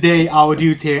tomorrow's Tuesday, I will do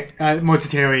more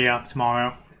Terraria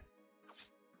tomorrow.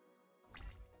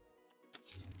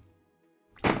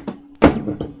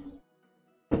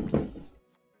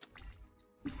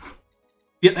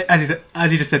 Yeah,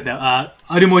 as you just said though,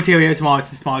 I'll do more Terraria tomorrow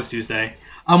since tomorrow's Tuesday.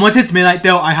 Once it's midnight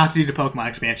though, I have to do the Pokemon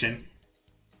expansion.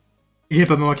 You hit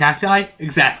up more cacti?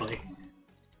 Exactly.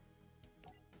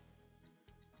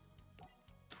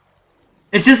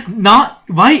 It's just not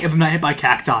right if I'm not hit by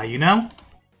cacti, you know?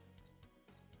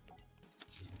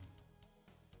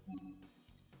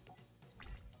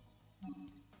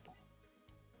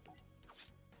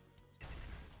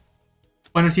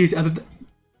 Why don't you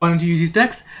use these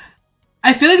decks?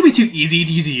 I feel like it'd be too easy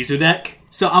to use a user deck,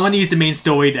 so I'm gonna use the main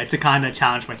story deck to kinda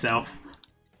challenge myself.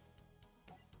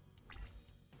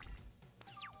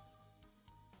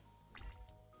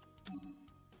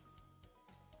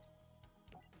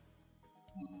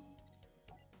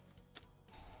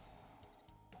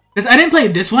 Because I didn't play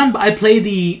this one, but I played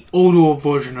the older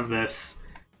version of this.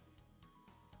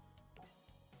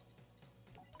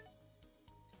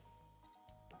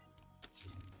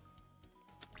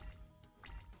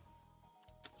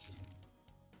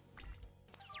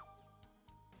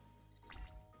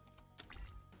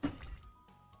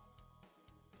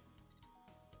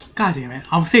 God damn it.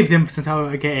 I'll save them since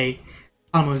I get a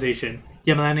customization.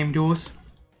 Yeah, my name Duelist.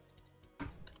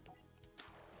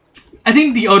 I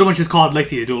think the other one's just called Lexi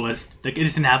the Duelist. Like, it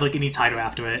doesn't have like any title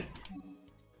after it.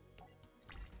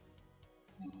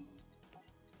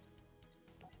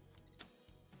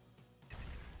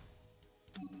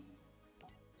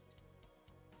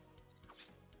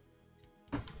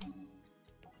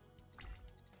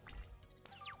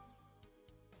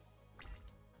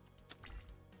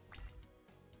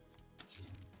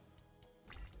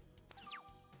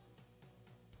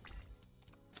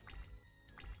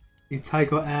 The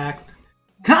Tycho Axe.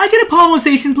 Can I get a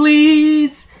polymerization,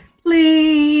 please?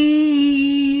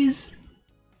 Please?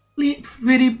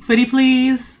 Pretty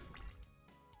please?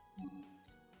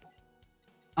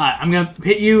 Alright, I'm gonna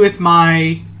hit you with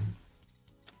my...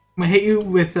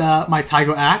 my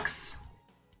Tycho Axe.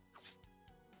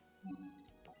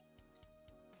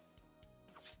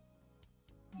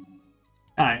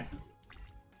 Alright.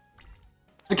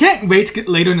 I can't wait to get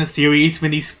later in the series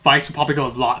when these fights will probably go a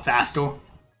lot faster.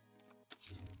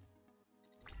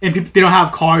 And they don't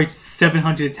have cards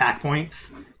 700 attack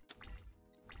points.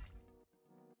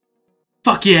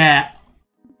 Fuck yeah!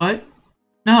 What?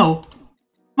 No.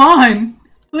 Come on!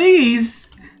 Please!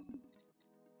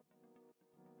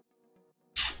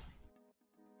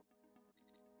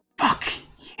 Fuck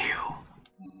you.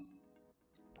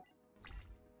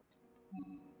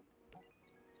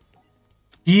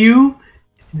 You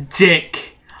dick.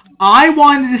 I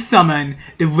wanted to summon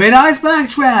the Red Eyes Black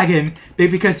Dragon,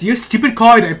 but because your stupid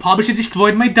card, I probably should have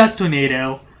destroyed my Dust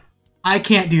Tornado. I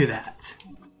can't do that.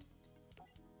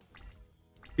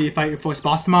 Be a fight before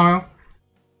boss tomorrow?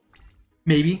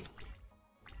 Maybe.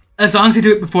 As long as I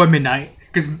do it before midnight.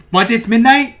 Because once it's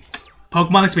midnight,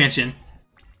 Pokemon expansion.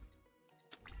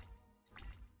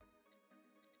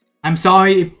 I'm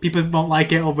sorry if people won't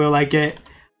like it or will like it.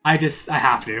 I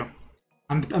have to.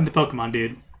 I'm the Pokemon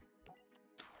dude.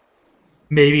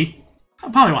 Maybe.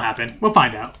 Probably won't happen. We'll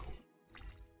find out.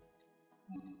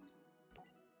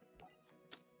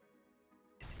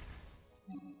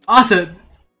 Also,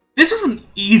 this was an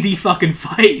easy fucking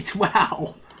fight.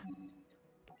 Wow.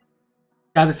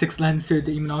 Got the 6 lens to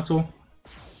the Eminautor.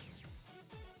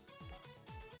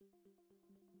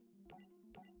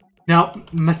 No,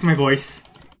 messing my voice.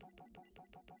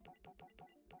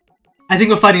 I think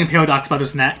we're fighting a Paradox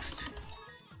Brothers next.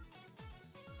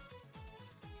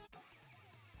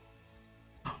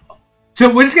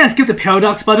 So we're just gonna skip the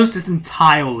Paradox Brothers just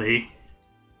entirely.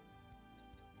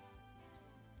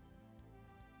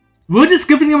 We're just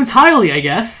skipping them entirely, I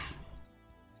guess.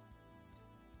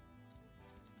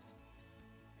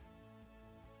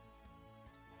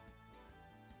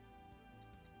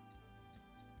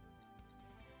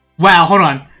 Wow, hold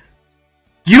on.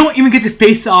 You don't even get to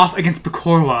face off against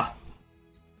Picora.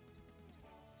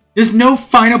 There's no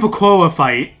final Picora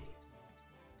fight.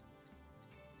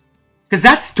 Because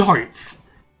that starts.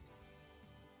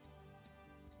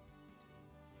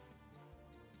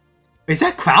 Is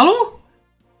that Crowler?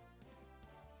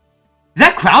 Is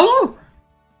that Crowler?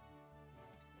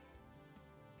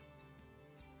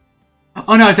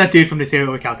 Oh no, it's that dude from the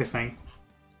Serial Calcus thing.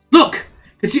 Look!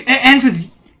 Because it ends with...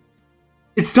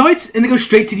 It starts and then goes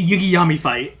straight to the Yugi Yami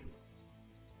fight.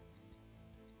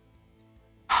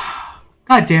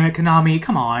 God damn it, Konami,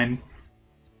 come on.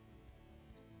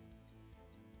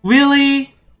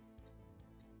 Really?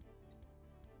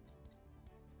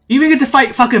 You even get to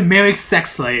fight fucking Merrick's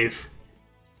sex slave.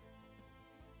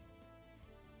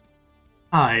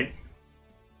 Alright.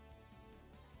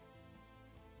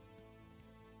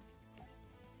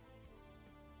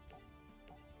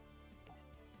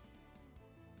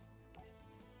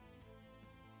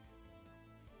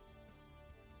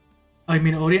 Oh, you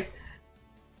mean Odin?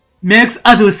 Merrick's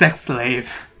other sex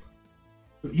slave.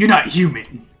 You're not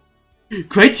human.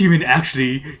 Quite human,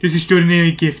 actually. Just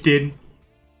extraordinarily gifted.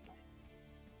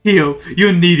 Hio,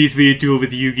 you'll need these for your duel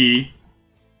with Yugi.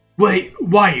 Wait,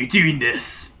 why are you doing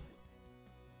this?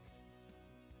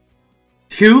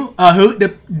 Who?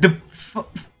 The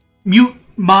mute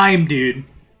mime dude.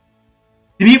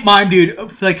 The mute mime dude,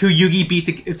 like who Yugi beat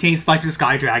to obtain Life of the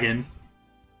Sky Dragon.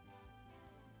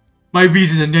 My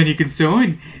reasons are none of your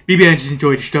concern. Maybe I just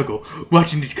enjoy the struggle,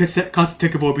 watching this constant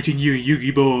tug of war between you and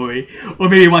Yugi boy. Or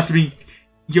maybe I want something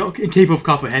you're incapable of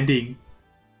comprehending.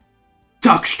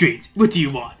 Talk straight. What do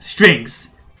you want? Strings.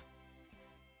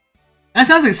 That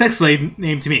sounds like a sex slave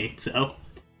name to me, so...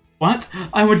 What?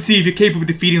 I want to see if you're capable of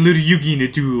defeating little Yugi in a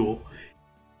duel.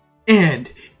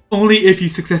 And only if you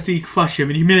successfully crush him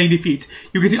in humiliating defeats,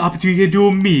 you get the opportunity to duel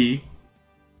me.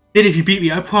 Then if you beat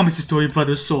me, I promise to restore your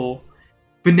brother's soul.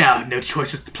 But now I have no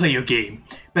choice but to play your game.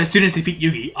 But as soon as I defeat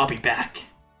Yugi, I'll be back.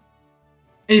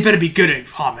 And you better be good at it,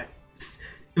 promise.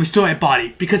 To restore my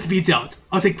body, because if you don't,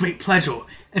 I'll take great pleasure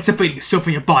in separating your soul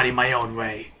from your body in my own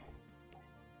way.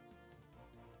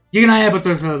 You and I have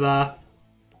a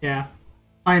yeah.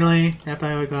 Finally,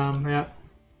 yeah.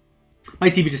 My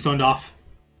TV just turned off.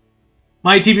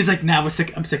 My TV's like, nah, I'm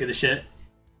sick of this shit.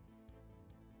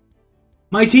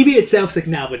 My TV itself's like,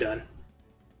 nah, we're done.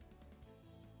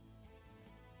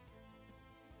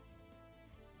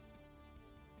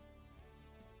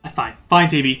 Fine. Fine,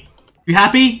 TV. You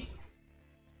happy?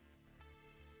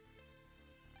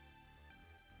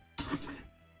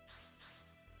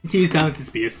 TV's done with this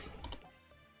abuse.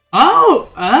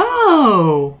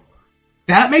 Oh!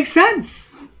 That makes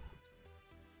sense!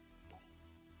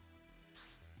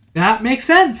 That makes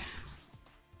sense!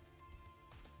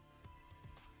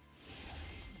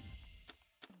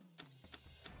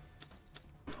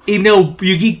 Even though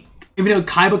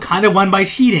Kaiba kind of won by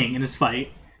cheating in this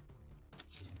fight.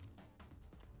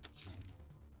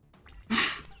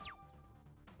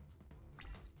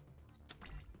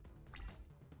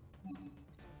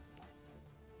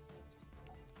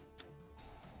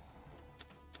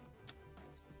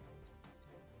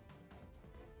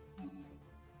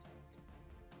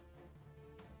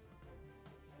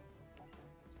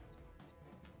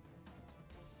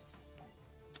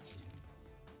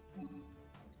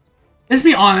 Let's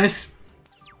be honest.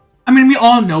 I mean, we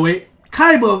all know it.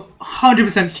 Kaiba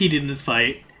 100% cheated in this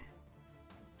fight.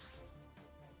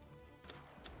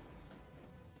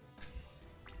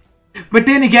 But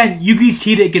then again, Yugi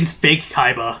cheated against fake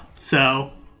Kaiba,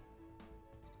 so...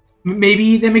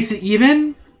 Maybe that makes it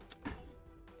even?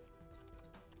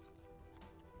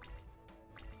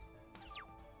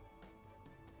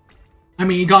 I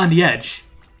mean, he got on the edge.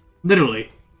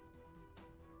 Literally.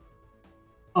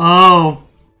 Oh...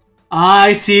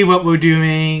 I see what we're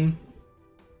doing.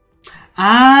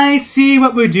 I see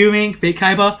what we're doing. Fake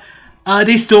Kaiba.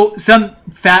 They stole, some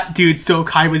fat dude stole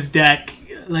Kaiba's deck.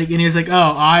 Like, and he was like,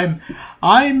 oh,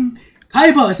 I'm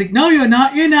Kaiba. It's like, no, you're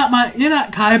not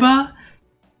Kaiba.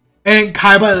 And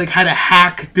Kaiba like had to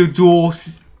hack the duel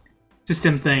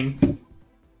system thing.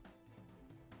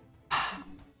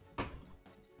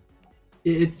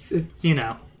 It's you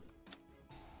know.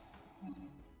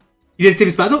 He didn't save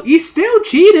his battle? He still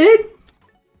cheated!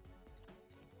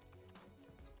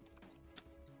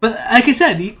 But like I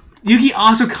said, Yugi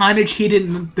also kind of cheated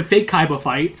in the fake Kaiba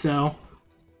fight, so...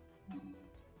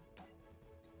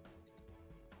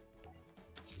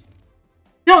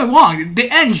 Don't get me wrong, the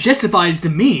end justifies the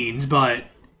means, but...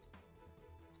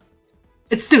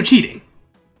 It's still cheating.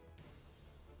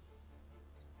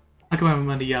 I can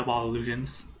remember the wall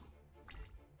illusions.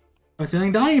 Was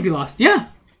something dying if you lost? Yeah!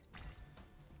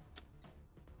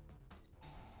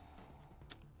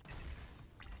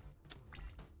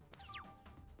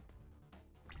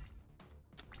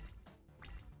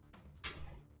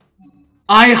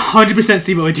 I 100%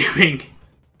 see what we're doing.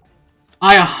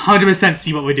 I 100%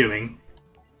 see what we're doing.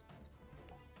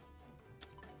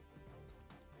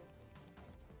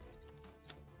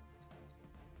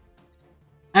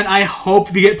 And I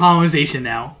hope we get polymerization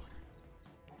now.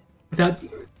 Without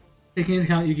taking into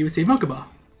account Yugi would save Mokuba.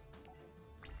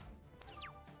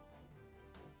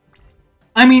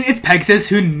 I mean, it's Pegasus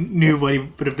who knew what he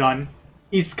would have done.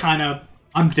 He's kind of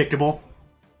unpredictable.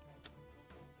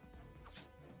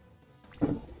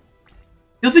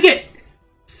 Don't forget,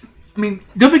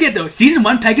 don't forget though, Season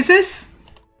 1 Pegasus?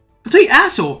 Complete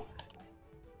asshole.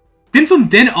 Then from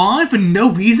then on, for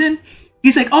no reason,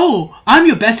 he's like, oh, I'm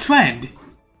your best friend.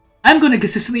 I'm gonna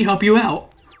consistently help you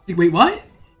out. Like, wait, what?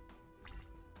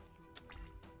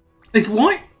 Like,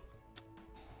 what?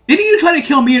 Didn't you try to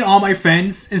kill me and all my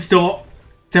friends and steal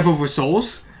several of our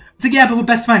souls? It's like, yeah, but we're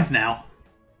best friends now.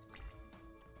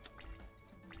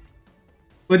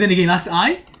 But then again, last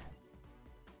eye?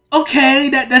 Okay,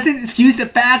 that doesn't excuse the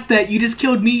fact that you just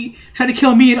killed me, tried to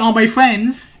kill me and all my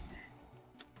friends.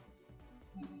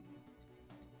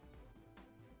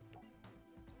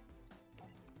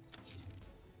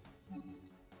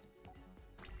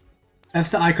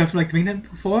 That's the icon from like the minute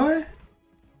before?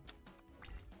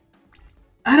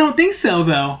 I don't think so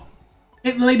though.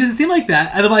 It really doesn't seem like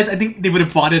that. Otherwise, I think they would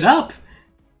have brought it up.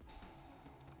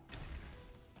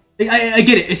 Like, I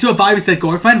get it. It's so a virus like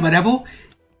girlfriend, whatever.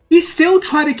 He still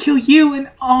tried to kill you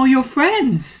and all your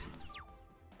friends.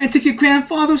 And took your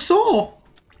grandfather's soul.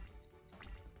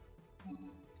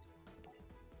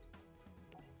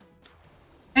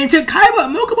 and took Kaiba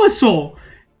and Mokuba's soul,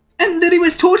 and then he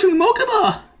was torturing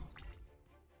Mokuba.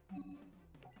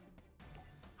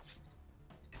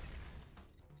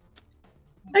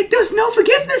 Like, there's no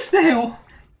forgiveness there.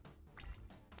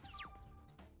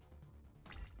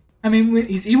 I mean, when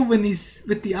he's evil when he's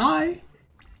with the eye.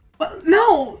 But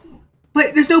no,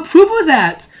 but there's no proof of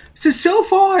that. So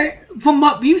far, from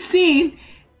what we've seen,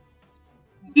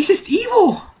 he's just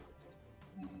evil.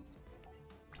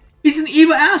 He's an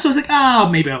evil asshole. It's like, oh,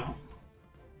 maybe I'll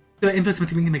influence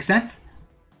something to make sense.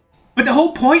 But the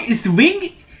whole point is the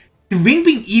ring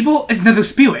being evil is another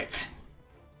spirit.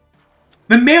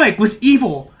 When Merrick was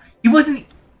evil, he wasn't.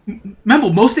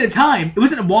 Remember, most of the time, it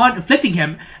wasn't a wand afflicting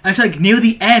him until like near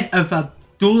the end of a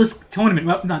Duelist tournament.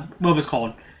 Well, not what it was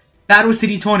called, Battle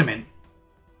City tournament.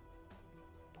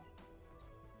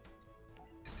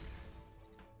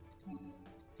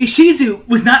 Ishizu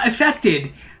was not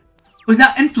affected, was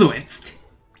not influenced.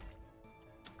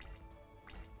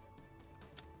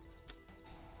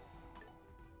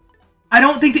 I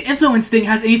don't think the influence thing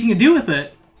has anything to do with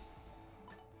it.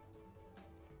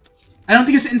 I don't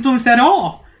think it's influenced at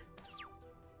all.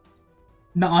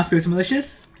 Not all spirits are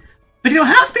malicious, but they don't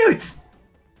have spirits.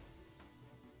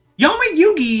 Yama,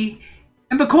 Yugi,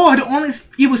 and Bakura are the only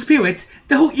evil spirits.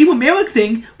 The whole evil Merrick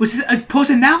thing was just a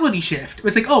personality shift. It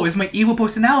was like, oh, it's my evil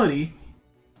personality.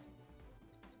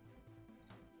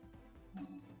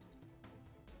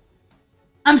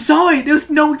 I'm sorry, there's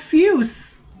no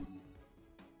excuse.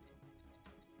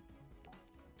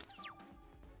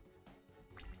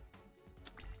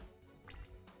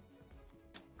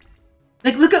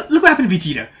 Like, look what happened to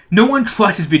Vegeta. No one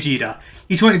trusted Vegeta.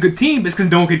 He joined a good team because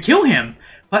no one could kill him.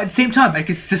 But at the same time, by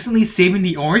consistently saving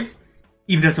the Earth,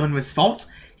 even though someone was fault,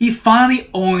 he finally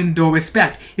earned their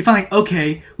respect. He finally,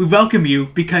 okay, we welcome you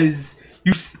because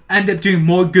you end up doing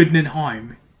more good than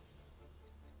harm.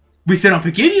 We still don't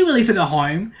forgive you really for the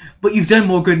harm, but you've done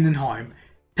more good than harm.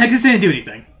 Pegasus didn't do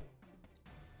anything.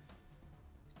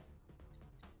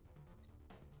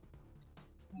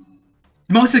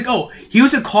 Most like, oh,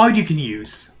 here's a card you can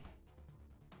use.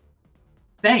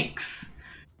 Thanks.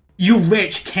 You're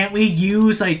rich, can't we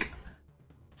use, like,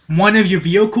 one of your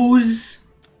vehicles?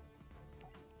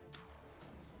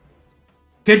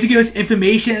 Can't you give us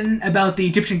information about the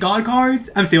Egyptian god cards?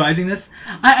 I'm theorizing this.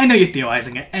 I know you're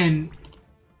theorizing it, and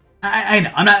I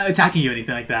know, I'm not attacking you or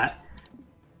anything like that.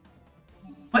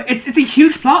 But it's a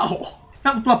huge plot hole.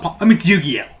 Not a plot hole, I mean, it's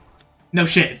Yu-Gi-Oh! No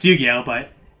shit, it's Yu-Gi-Oh!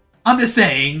 But I'm just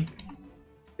saying,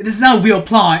 this is not a real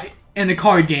plot in a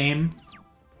card game.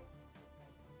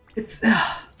 It's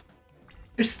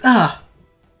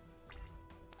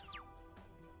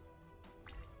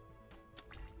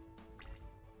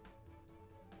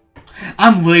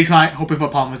I'm really hoping for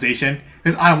polymerization,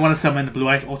 because I want to summon the Blue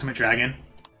Eyes Ultimate Dragon.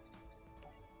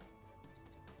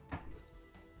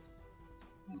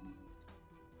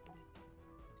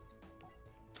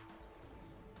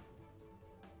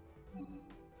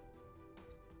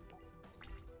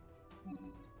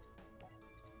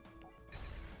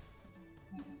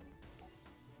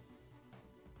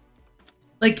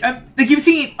 Like you've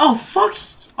seen. Oh, fuck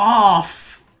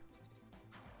off!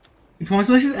 He performs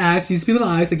malicious acts, uses people's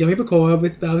eyes, like Yami Bakura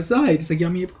with Bow's side. It's like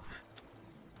Yami.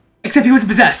 Except he wasn't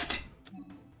possessed.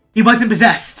 He wasn't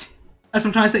possessed. That's what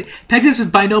I'm trying to say. Pegasus was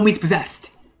by no means possessed.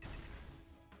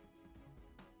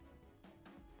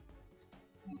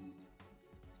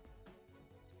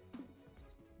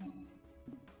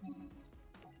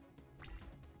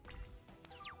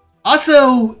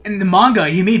 Also, in the manga,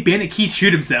 he made Bandit Keith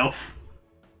shoot himself.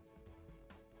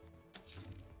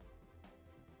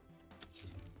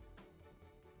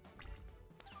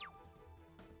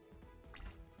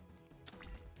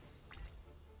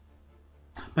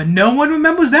 But no one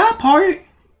remembers that part.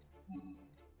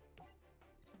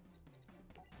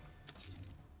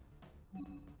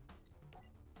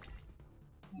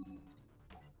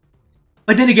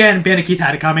 But then again, Bandit Keith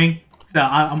had it coming, so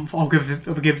I'll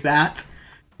forgive that.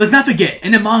 Let's not forget,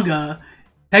 in the manga,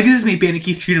 Pegasus made Bandit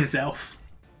Keith shoot himself.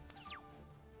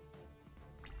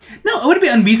 No, it would be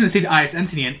unreasonable to say the eye is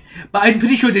sentient, but I'm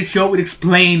pretty sure the show would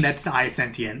explain that the eye is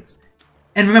sentient.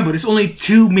 And remember, there's only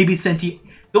two maybe sentient.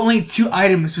 The only two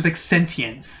items was like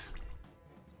sentience.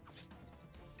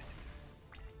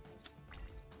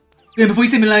 Yeah, before you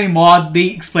say Millennium Mod,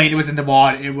 they explained it wasn't the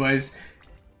mod. It was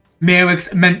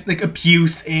Merrick's like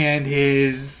abuse and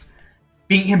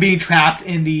him being trapped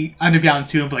in the underground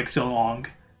tomb for like so long.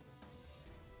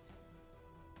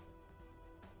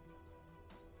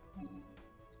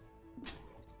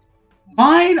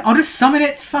 Fine, I'll just summon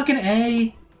it. Fucking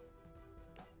A.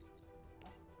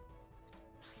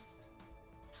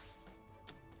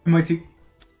 I'm going to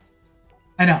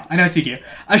I know it's Yu-Gi-Oh!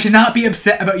 I should not be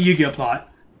upset about Yu-Gi-Oh!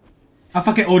 Plot. How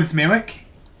fucking old is Merrick?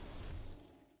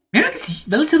 Merrick is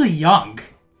relatively young.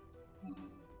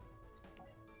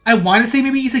 I want to say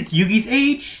maybe he's like Yugi's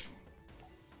age.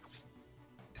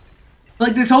 But,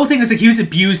 like, this whole thing is like he was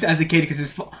abused as a kid because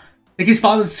his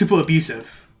father was super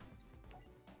abusive.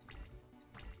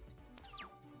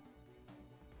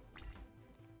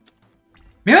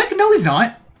 Merrick? No, he's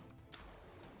not.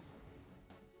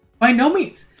 By no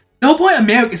means. The whole point of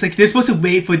Merrick is like they're supposed to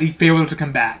wait for the Pharaoh to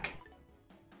come back.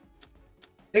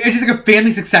 Like, it's just like a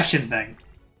family succession thing.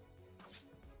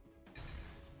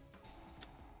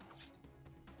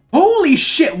 Holy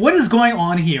shit, what is going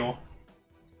on here?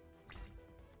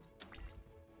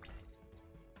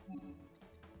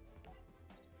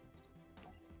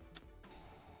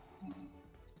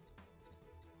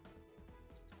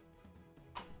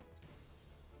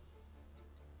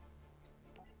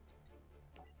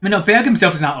 I mean, no, Merrick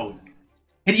himself is not old.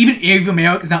 And even if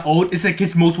Merrick is not old, it's like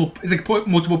his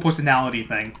multiple personality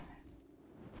thing.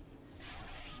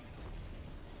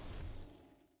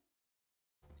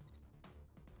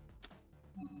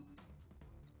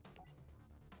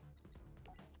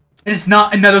 And it's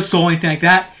not another soul or anything like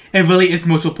that. It really is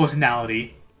multiple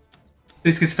personality.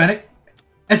 It's schizophrenic?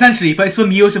 Essentially, but it's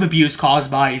from years of abuse caused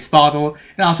by his father,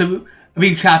 and also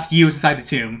being trapped years inside the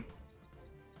tomb.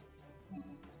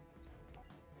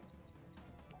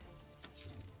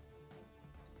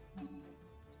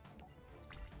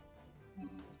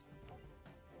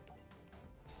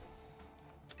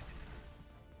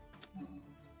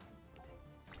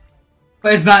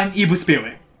 But it's not an evil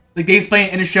spirit. Like, they explain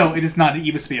it in the show, it is not an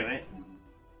evil spirit.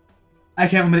 I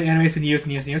can't remember the anime, it's been years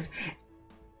and years and years.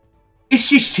 It's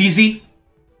just cheesy.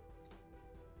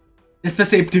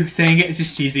 Especially if saying it, it's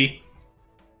just cheesy.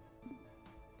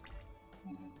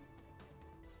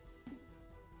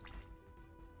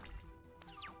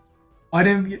 Why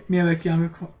didn't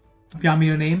Yami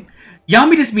no name?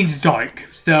 Yami just means dark,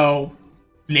 so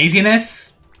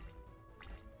laziness.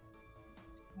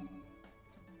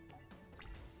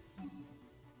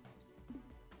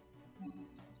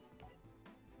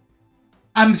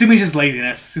 I'm assuming it's just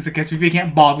laziness, because I guess we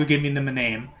can't bother giving them a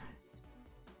name.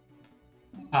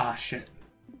 Ah, shit.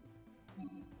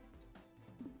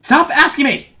 Stop asking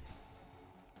me!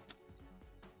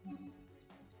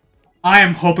 I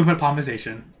am hoping for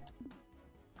optimization.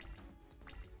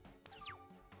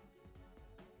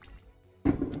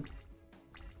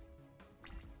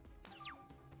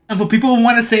 And for people who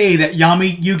want to say that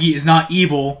Yami Yugi is not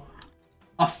evil,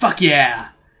 oh fuck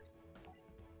yeah!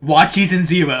 Watch Season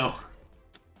 0.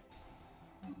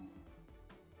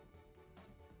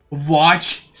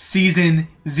 Watch Season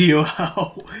 0.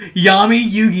 Yami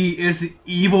Yugi is an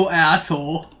evil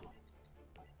asshole.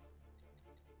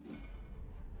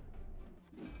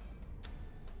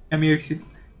 In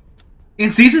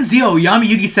Season 0, Yami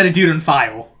Yugi set a dude on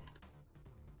fire.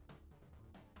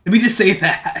 Let me just say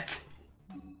that.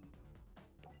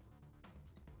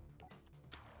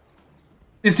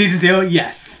 In Season 0,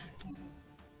 yes.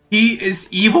 He is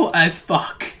evil as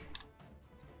fuck.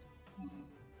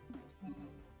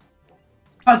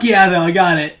 Fuck yeah, though, I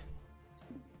got it.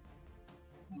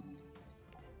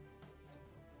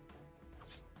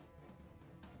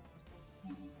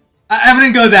 I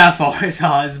wouldn't go that far as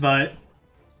Oz, but...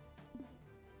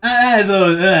 That is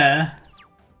a...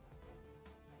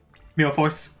 Mirror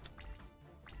Force.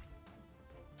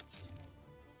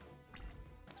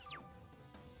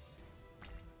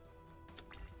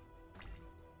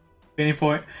 Waiting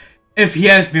for it. If he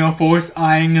has Mirror Force,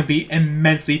 I'm gonna be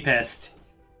immensely pissed.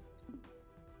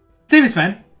 Save his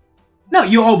friend. No,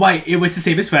 you are right. It was to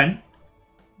save his friend.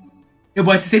 It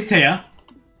was to save Taya.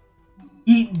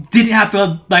 He didn't have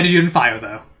to light a dude on fire,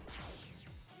 though.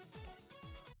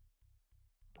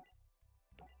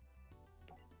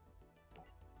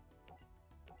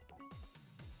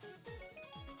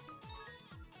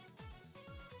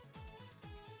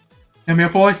 No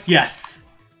Mirror Force? Yes.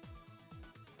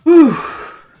 Whew.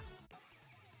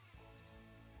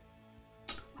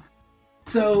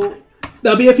 So...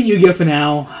 that'll be it for Yu-Gi-Oh! For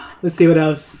now. Let's see what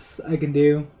else I can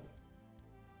do.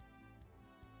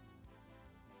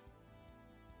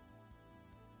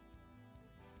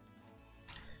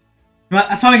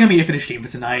 That's probably gonna be it for the stream for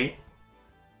tonight.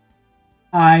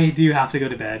 I do have to go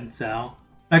to bed, so...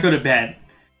 Not go to bed.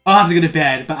 I'll have to go to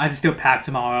bed, but I have to still pack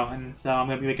tomorrow, and so I'm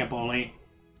gonna be waking up early.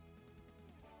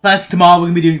 Plus, tomorrow we're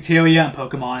gonna be doing Terraria and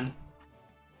Pokemon.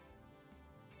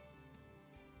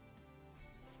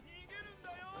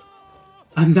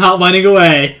 I'm not running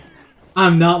away.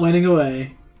 I'm not running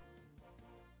away.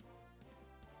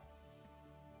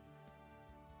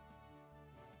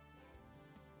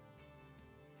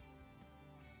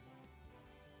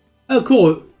 Oh,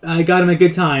 cool. I got him a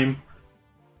good time.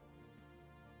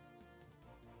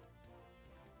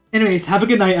 Anyways, have a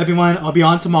good night, everyone. I'll be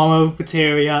on tomorrow for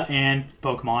Terraria and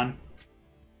Pokemon.